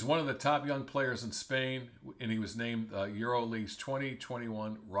 But he's one of the top young players in Spain, and he was named EuroLeague's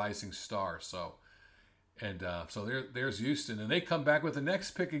 2021 Rising Star. So there's Houston, and they come back with the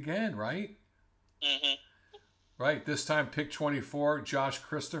next pick again, right? Mm-hmm. Right. This time, pick 24, Josh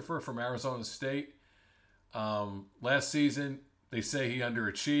Christopher from Arizona State. Last season, they say he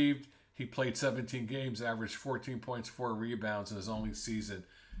underachieved. He played 17 games, averaged 14 points, 4 rebounds in his only season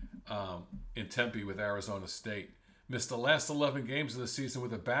in Tempe with Arizona State. Missed the last 11 games of the season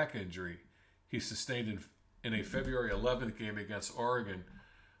with a back injury he sustained in a February 11th game against Oregon.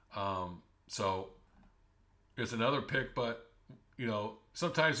 So there's another pick, but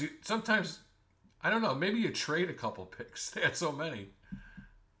sometimes I don't know. Maybe you trade a couple picks. They had so many.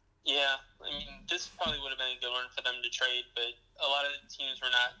 Yeah, I mean, this probably would have been a good one for them to trade, but a lot of the teams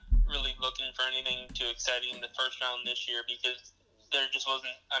were not really looking for anything too exciting in the first round this year because there just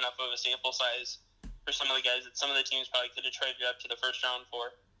wasn't enough of a sample size for some of the guys that some of the teams probably could have traded up to the first round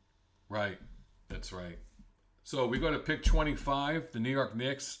for. Right. That's right. So we go to pick 25. The New York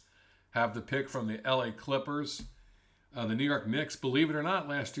Knicks have the pick from the LA Clippers. The New York Knicks, believe it or not,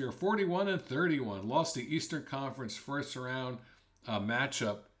 last year 41-31, lost the Eastern Conference first round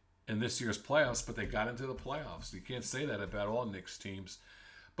matchup in this year's playoffs, but they got into the playoffs. You can't say that about all Knicks teams.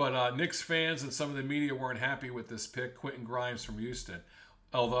 But Knicks fans and some of the media weren't happy with this pick. Quentin Grimes from Houston.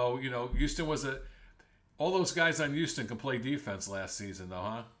 Although, Houston was all those guys on Houston can play defense last season, though,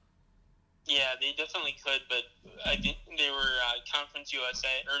 huh? Yeah, they definitely could, but I think they were Conference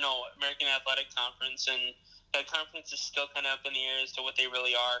USA, American Athletic Conference, and that conference is still kind of up in the air as to what they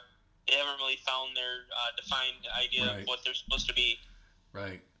really are. They haven't really found their defined idea of what they're supposed to be.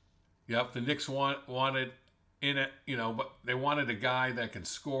 Right. Yep, the Knicks wanted but they wanted a guy that can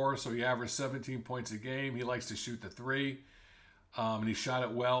score, so he averaged 17 points a game. He likes to shoot the three, and he shot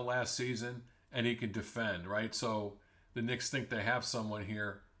it well last season, and he can defend, right? So the Knicks think they have someone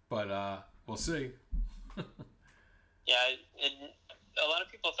here, but we'll see. Yeah, a lot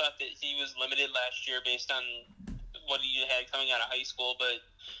of people thought that he was limited last year based on what he had coming out of high school, but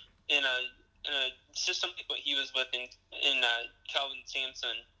in a system like what he was with in Calvin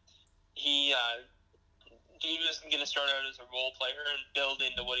Sampson, he was going to start out as a role player and build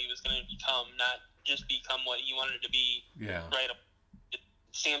into what he was going to become, not just become what he wanted to be. Yeah. Right.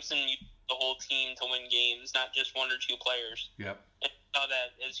 Sampson used the whole team to win games, not just one or two players. Yep. And saw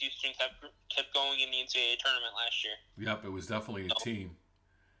that as Houston kept going in the NCAA tournament last year. Yep, it was definitely a team.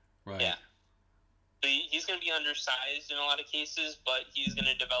 Right. Yeah. So he's going to be undersized in a lot of cases, but he's going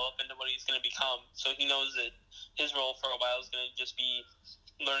to develop into what he's going to become. So he knows that his role for a while is going to just be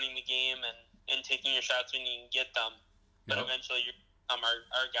learning the game and taking your shots when you can get them. But eventually you're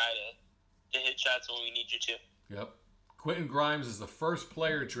our guy to hit shots when we need you to. Yep. Quentin Grimes is the first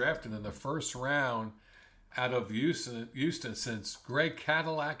player drafted in the first round out of Houston since Greg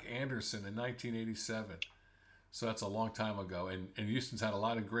Cadillac Anderson in 1987. So that's a long time ago. And Houston's had a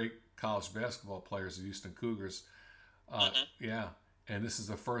lot of great college basketball players, the Houston Cougars. Yeah. And this is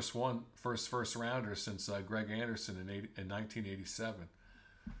the first rounder since Greg Anderson in 1987.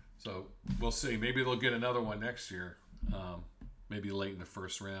 So we'll see. Maybe they'll get another one next year, maybe late in the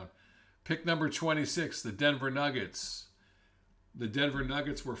first round. Pick number 26, the Denver Nuggets. The Denver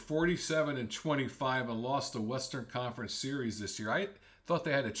Nuggets were 47-25 and lost the Western Conference Series this year. I thought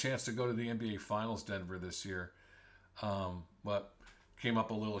they had a chance to go to the NBA Finals, Denver, this year, but came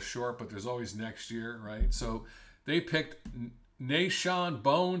up a little short. But there's always next year, right? So they picked Nahshon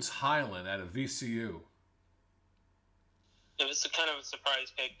Bones Highland out of VCU. It was kind of a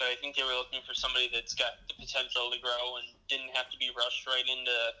surprise pick, but I think they were looking for somebody that's got the potential to grow and didn't have to be rushed right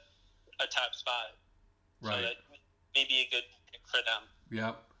into a top spot. Right. So that may be a good pick for them.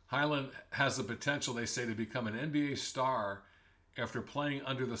 Yep. Highland has the potential, they say, to become an NBA star after playing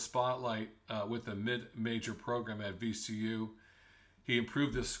under the spotlight with the mid-major program at VCU. He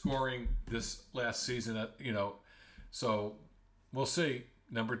improved his scoring this last season, so we'll see.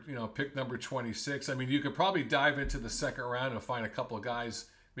 Pick number 26. I mean, you could probably dive into the second round and find a couple of guys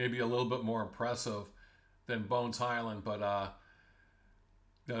maybe a little bit more impressive than Bones Highland, but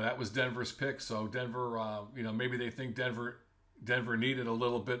that was Denver's pick. So Denver, maybe they think Denver needed a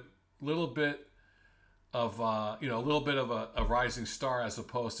little bit of a rising star as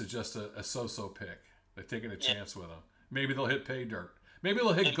opposed to just a so-so pick. They're taking a chance with him. Maybe they'll hit pay dirt. Maybe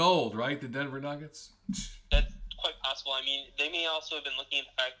they'll hit gold, right? The Denver Nuggets. That's quite possible. I mean, they may also have been looking at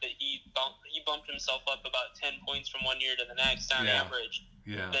the fact that he bumped himself up about 10 points from one year to the next on average.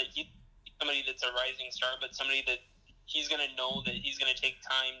 Yeah. That he's somebody that's a rising star, but somebody that he's going to know that he's going to take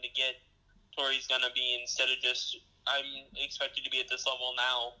time to get to where he's going to be instead of just, I'm expected to be at this level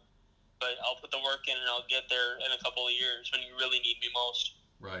now, but I'll put the work in and I'll get there in a couple of years when you really need me most.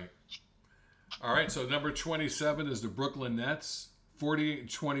 Right. All right, so number 27 is the Brooklyn Nets,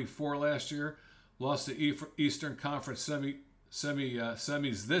 48-24 last year, lost the Eastern Conference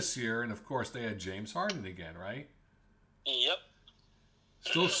semis this year, and of course they had James Harden again, right? Yep.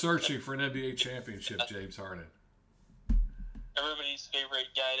 Still searching for an NBA championship, James Harden. Everybody's favorite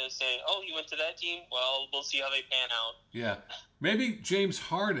guy to say, oh, he went to that team? Well, we'll see how they pan out. Yeah. Maybe James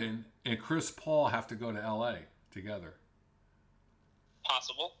Harden and Chris Paul have to go to L.A. together.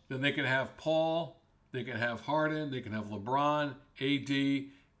 Possible. Then they can have Paul, they can have Harden, they can have LeBron, AD,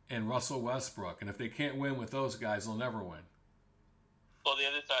 and Russell Westbrook. And if they can't win with those guys, they'll never win. Well, the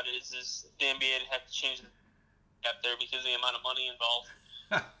other thought is the NBA would have to change the cap there because of the amount of money involved.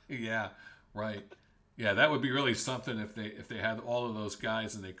 Yeah, right. Yeah, that would be really something if they had all of those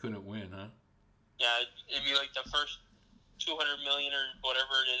guys and they couldn't win, huh? Yeah, it'd be like the first $200 million or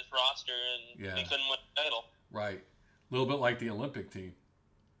whatever it is roster, and they couldn't win the title. Right. A little bit like the Olympic team.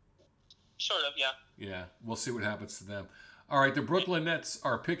 Sort of, yeah. Yeah, we'll see what happens to them. All right, the Brooklyn Nets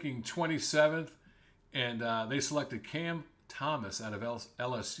are picking 27th, and they selected Cam Thomas out of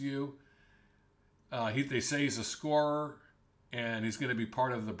LSU. They say he's a scorer, and he's going to be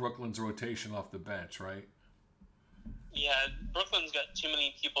part of the Brooklyn's rotation off the bench, right? Yeah, Brooklyn's got too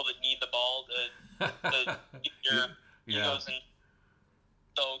many people that need the ball to egos, and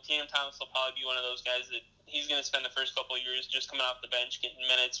so Cam Thomas will probably be one of those guys that he's going to spend the first couple of years just coming off the bench, getting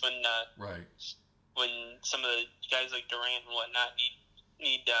minutes when some of the guys like Durant and whatnot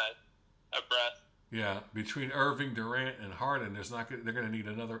need a breath. Yeah, between Irving, Durant, and Harden, they're going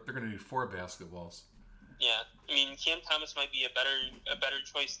to need 4 basketballs. Yeah, I mean Cam Thomas might be a better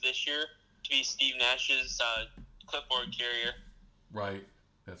choice this year to be Steve Nash's clipboard carrier. Right,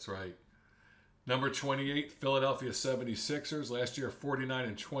 that's right. Number 28, Philadelphia 76ers. Last year,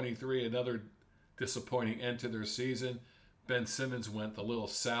 49-23, another disappointing end to their season. Ben Simmons went a little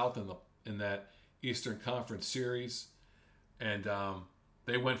south in that Eastern Conference series, and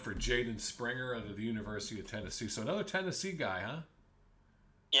they went for Jaden Springer out of the University of Tennessee. So another Tennessee guy, huh?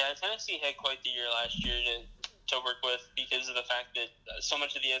 Yeah, Tennessee had quite the year last year to work with because of the fact that so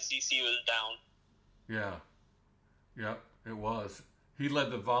much of the SEC was down. Yeah, it was. He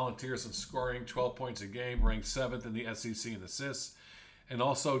led the Volunteers in scoring, 12 points a game, ranked 7th in the SEC in assists, and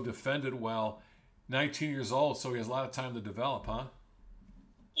also defended well. 19 years old, so he has a lot of time to develop, huh?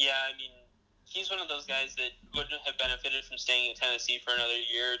 Yeah, I mean, he's one of those guys that wouldn't have benefited from staying in Tennessee for another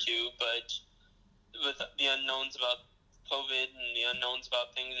year or two, but with the unknowns about COVID and the unknowns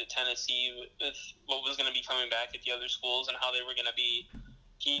about things at Tennessee, with what was going to be coming back at the other schools and how they were going to be,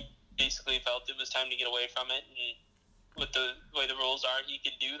 he basically felt it was time to get away from it, and with the way the rules are, he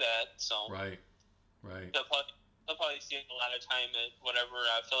could do that. So right. He'll probably see a lot of time at whatever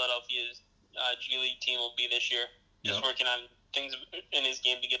Philadelphia's G League team will be this year, just working on things in his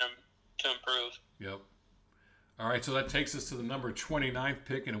game to get him to improve. Yep. All right, so that takes us to the number 29th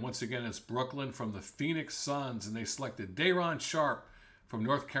pick, and once again it's Brooklyn from the Phoenix Suns, and they selected Day'Ron Sharpe from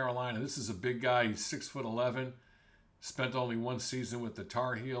North Carolina. This is a big guy. He's 6'11", spent only one season with the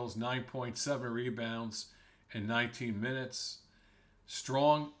Tar Heels, 9.7 rebounds in 19 minutes.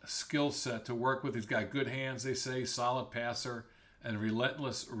 Strong skill set to work with. He's got good hands, they say, solid passer, and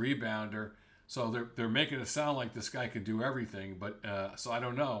relentless rebounder. So they're making it sound like this guy could do everything, but so I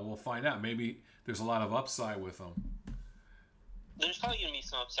don't know. We'll find out. Maybe there's a lot of upside with him. There's probably going to be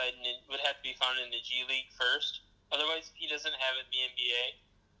some upside, and it would have to be found in the G League first. Otherwise, if he doesn't have it in the NBA,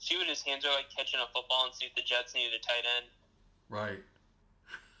 see what his hands are like catching a football and see if the Jets need a tight end. Right.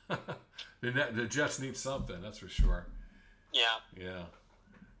 The Jets need something, that's for sure. Yeah.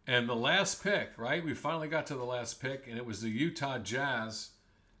 And the last pick, right? We finally got to the last pick, and it was the Utah Jazz,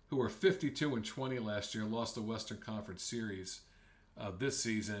 who were 52-20 last year, lost the Western Conference Series this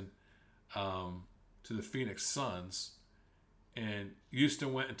season to the Phoenix Suns. And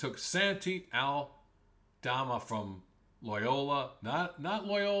Houston went and took Santi Aldama from Loyola, not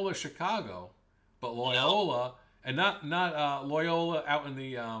Loyola Chicago, but Loyola, and not Loyola out in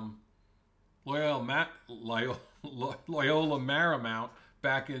the Loyola Marymount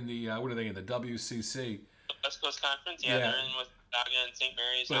back in the what are they in the WCC? West Coast Conference, they're in with Gonzaga and St.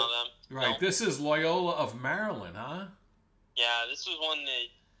 Mary's and all them. Right, this is Loyola of Maryland, huh? Yeah, this was one that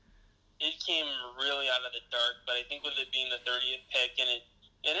it came really out of the dark, but I think with it being the 30th pick, and it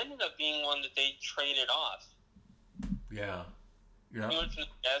ended up being one that they traded off. Yeah. He went from the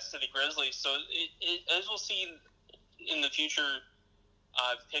Jazz to the Grizzlies, so as we'll see in the future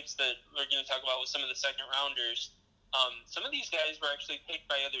picks that we're going to talk about with some of the second rounders, Some of these guys were actually picked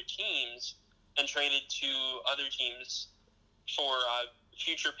by other teams and traded to other teams for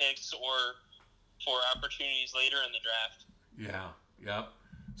future picks or for opportunities later in the draft. Yeah, yep.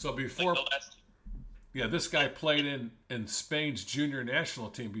 So before, this guy played in Spain's junior national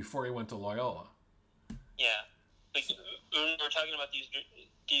team before he went to Loyola. Yeah, like when we're talking about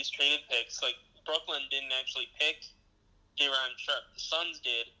these traded picks, like Brooklyn didn't actually pick Day'Ron Sharp. The Suns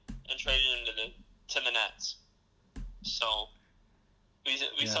did and traded him to the Nets. So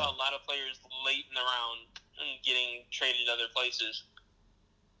we saw a lot of players late in the round and getting traded other places.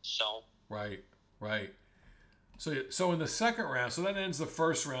 So right. So in the second round, so that ends the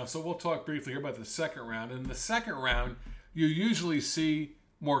first round. So we'll talk briefly here about the second round. In the second round, you usually see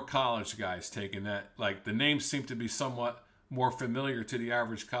more college guys taking that. Like the names seem to be somewhat more familiar to the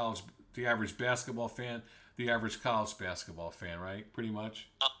average basketball fan, the average college basketball fan, right? Pretty much.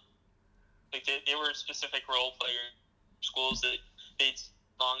 Like they were specific role player schools that stayed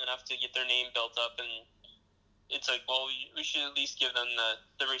long enough to get their name built up, and it's like, well, we should at least give them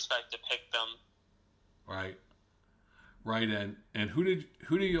the respect to pick them. Right. And who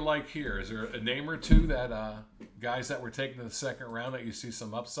do you like here? Is there a name or two that guys that were taken in the second round that you see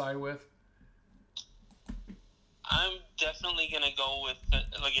some upside with? I'm definitely gonna go with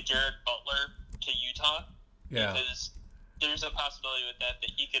like a Jared Butler to Utah. Yeah. Because there's a possibility with that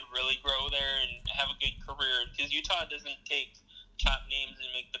he could really grow there and have a good career. Because Utah doesn't take top names and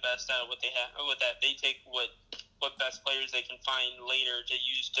make the best out of what they have. With that, they take what best players they can find later to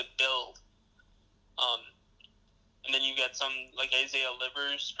use to build. And then you got some like Isaiah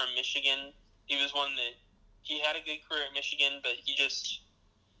Livers from Michigan. He was one that he had a good career at Michigan, but he just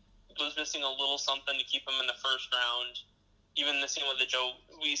was missing a little something to keep him in the first round. Even the same with the Joe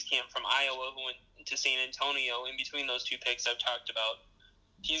Wieskamp from Iowa, who went to San Antonio. In between those two picks I've talked about,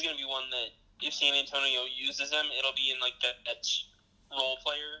 he's going to be one that if San Antonio uses him, it'll be in like that role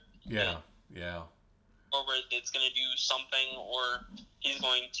player. Yeah. Or where it's going to do something, or he's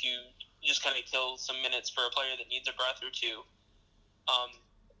going to just kind of kill some minutes for a player that needs a breath or two.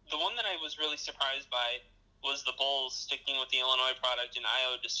 The one that I was really surprised by was the Bulls sticking with the Illinois product in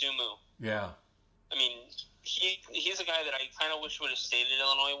Ayo Dosunmu. Yeah. I mean, he's a guy that I kind of wish would have stayed at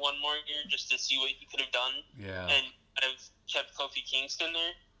Illinois one more year just to see what he could have done. Yeah. And kind of kept Kofi Kingston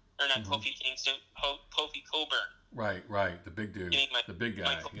there. Or not Kofi Kingston, Kofi Coburn. Right. The big dude. The big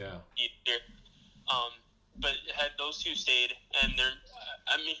guy, yeah. But had those two stayed, and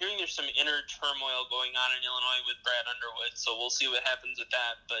I'm hearing there's some inner turmoil going on in Illinois with Brad Underwood, so we'll see what happens with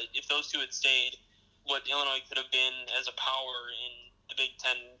that. But if those two had stayed, what Illinois could have been as a power in the Big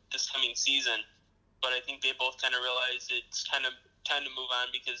Ten this coming season. But I think they both kind of realized it's kind of time to move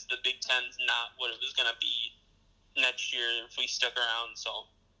on because the Big Ten's not what it was going to be next year if we stuck around. So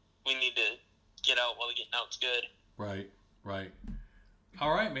we need to get out while the getting out's good. Right.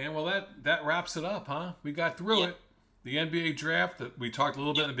 All right, man. Well, that wraps it up, huh? We got through it. The NBA draft that we talked a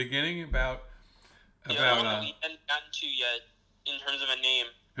little bit in the beginning about. We hadn't gotten to yet in terms of a name.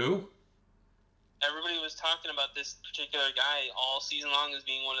 Who? Everybody was talking about this particular guy all season long as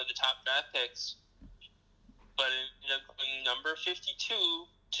being one of the top draft picks, but it ended up going number 52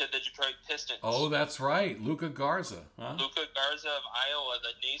 to the Detroit Pistons. Oh, that's right, Luka Garza. Huh? Luka Garza of Iowa,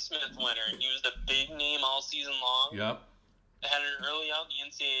 the Naismith winner. He was the big name all season long. Yep. Had an early out in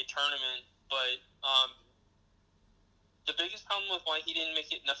the NCAA tournament, but the biggest problem with why he didn't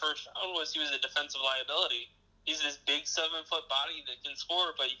make it in the first round was he was a defensive liability. He's this big 7-foot body that can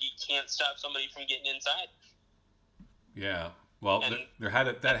score, but he can't stop somebody from getting inside. Yeah, well,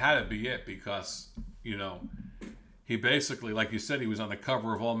 that had to be it because he basically, like you said, he was on the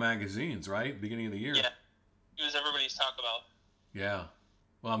cover of all magazines, right, beginning of the year. Yeah, he was everybody's talk about. Yeah.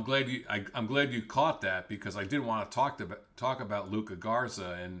 Well, I'm glad you caught that because I did want to talk about Luka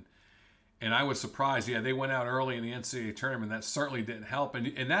Garza and I was surprised. Yeah, they went out early in the NCAA tournament. That certainly didn't help,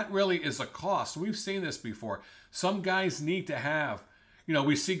 and that really is a cost. We've seen this before. Some guys need to have,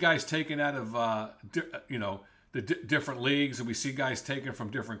 we see guys taken out of the different leagues, and we see guys taken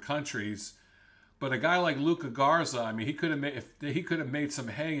from different countries. But a guy like Luka Garza, I mean, he could have made some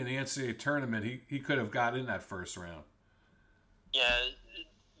hay in the NCAA tournament. He could have got in that first round. Yeah.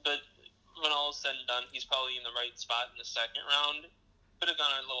 But when all is said and done, he's probably in the right spot in the second round. Could have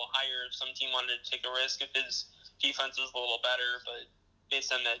gone a little higher if some team wanted to take a risk if his defense was a little better. But based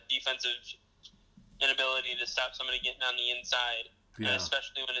on that defensive inability to stop somebody getting on the inside, and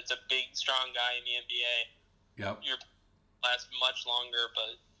especially when it's a big, strong guy in the NBA, your last much longer.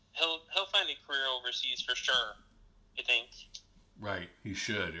 But he'll find a career overseas for sure, I think. Right, he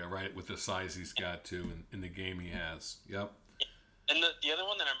should. Right, with the size he's got too, in the game he has. Yep. And the other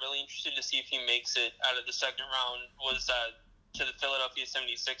one that I'm really interested to see if he makes it out of the second round was to the Philadelphia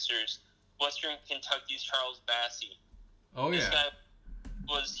 76ers, Western Kentucky's Charles Bassey. Oh, this yeah. This guy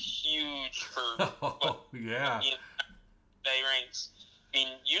was huge for Oh, yeah. Bay ranks. I mean,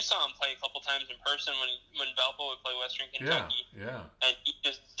 you saw him play a couple times in person when Valpo would play Western Kentucky. Yeah. And he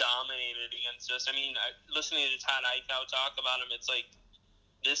just dominated against us. I mean, listening to Todd Eichow talk about him, it's like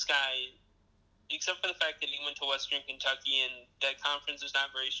this guy, except for the fact that he went to Western Kentucky and that conference is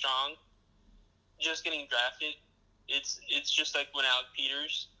not very strong, just getting drafted, it's just like when Alec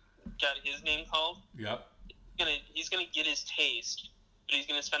Peters got his name called. Yep. He's gonna get his taste, but he's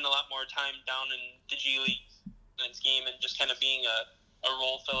gonna spend a lot more time down in the G League game and just kind of being a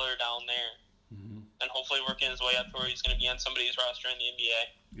role filler down there, and hopefully working his way up to where he's going to be on somebody's roster in the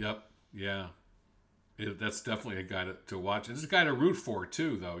NBA. Yep. Yeah. That's definitely a guy to watch. It's a guy to root for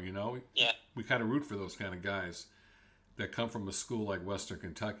too, though. Yeah. We kind of root for those kind of guys that come from a school like Western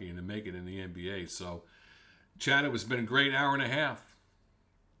Kentucky and to make it in the NBA. So, Chad, it's been a great hour and a half.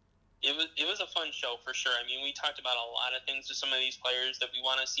 It was a fun show for sure. I mean, we talked about a lot of things with some of these players that we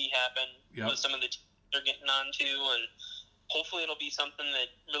want to see happen. With some of the teams they're getting onto, and hopefully it'll be something that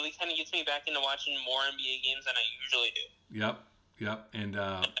really kind of gets me back into watching more NBA games than I usually do. Yep. And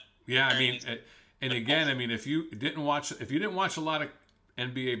yeah, I mean, and again, I mean, if you didn't watch a lot of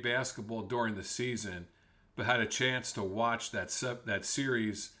NBA basketball during the season, but had a chance to watch that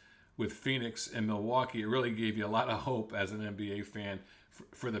series with Phoenix and Milwaukee, it really gave you a lot of hope as an NBA fan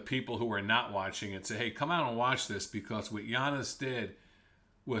for the people who are not watching it. Say, hey, come out and watch this, because what Giannis did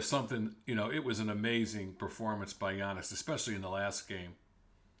was something, it was an amazing performance by Giannis, especially in the last game.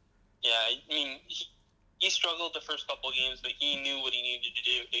 Yeah, I mean, he struggled the first couple of games, but he knew what he needed to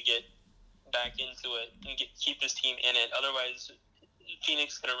do to get back into it and keep his team in it. Otherwise,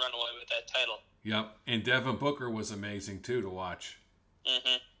 Phoenix could have run away with that title. Yep, and Devin Booker was amazing, too, to watch.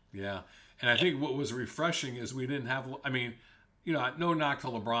 Mm-hmm. Yeah, and I think what was refreshing is we didn't have, I mean, no knock to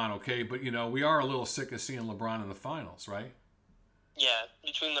LeBron, okay, but, we are a little sick of seeing LeBron in the finals, right? Yeah,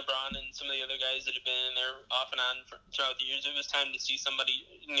 between LeBron and some of the other guys that have been in there off and on throughout the years, it was time to see somebody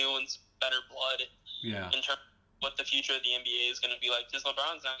new and better blood. Yeah. In terms of what the future of the NBA is going to be like, because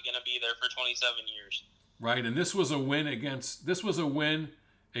LeBron's not going to be there for 27 years. Right, and this was a win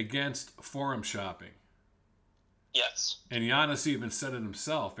against forum shopping. Yes. And Giannis even said it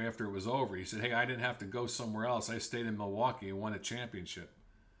himself after it was over. He said, "Hey, I didn't have to go somewhere else. I stayed in Milwaukee and won a championship."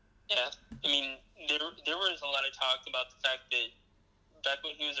 Yeah, I mean, there was a lot of talk about the fact that back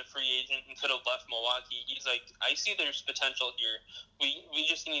when he was a free agent and could have left Milwaukee, he's like, I see there's potential here. We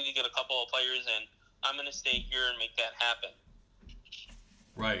just need to get a couple of players in. I'm going to stay here and make that happen.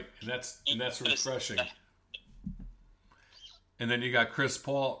 Right, and that's refreshing. And then you got Chris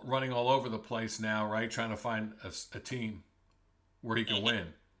Paul running all over the place now, right? Trying to find a team where he can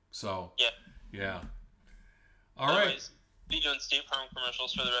win. So, yeah. All right. Be doing State Farm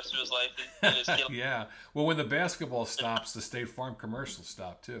commercials for the rest of his life. Yeah. Well, when the basketball stops, the State Farm commercials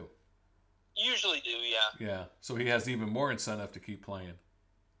stop too. Usually do, yeah. Yeah. So he has even more incentive to keep playing.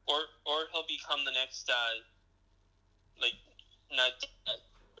 Or he'll become the next,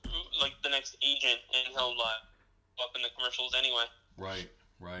 the next agent, and he'll up in the commercials anyway.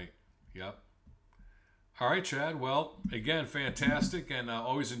 Right. Yep. All right, Chad. Well, again, fantastic, and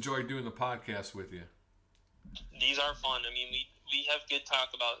always enjoy doing the podcast with you. These are fun. I mean, we have good talk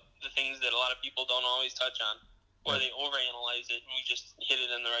about the things that a lot of people don't always touch on, or they overanalyze it, and we just hit it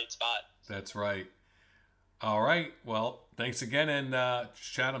in the right spot. That's right. All right. Well, thanks again, and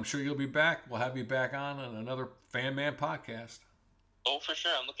Chad, I'm sure you'll be back. We'll have you back on another Fan Man podcast. Oh, for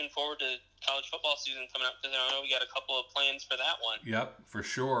sure. I'm looking forward to college football season coming up, because I know we got a couple of plans for that one. Yep, for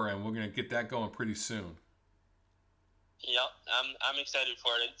sure, and we're going to get that going pretty soon. Yep, I'm excited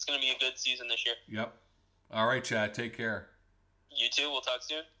for it. It's going to be a good season this year. Yep. All right, Chad, take care. You too. We'll talk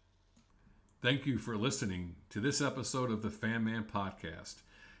soon. Thank you for listening to this episode of the Fan Man Podcast.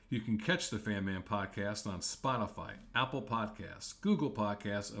 You can catch the Fan Man Podcast on Spotify, Apple Podcasts, Google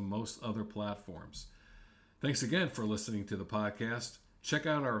Podcasts, and most other platforms. Thanks again for listening to the podcast. Check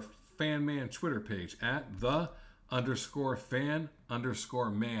out our Fan Man Twitter page at @the_fan_man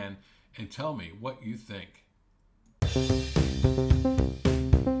and tell me what you think.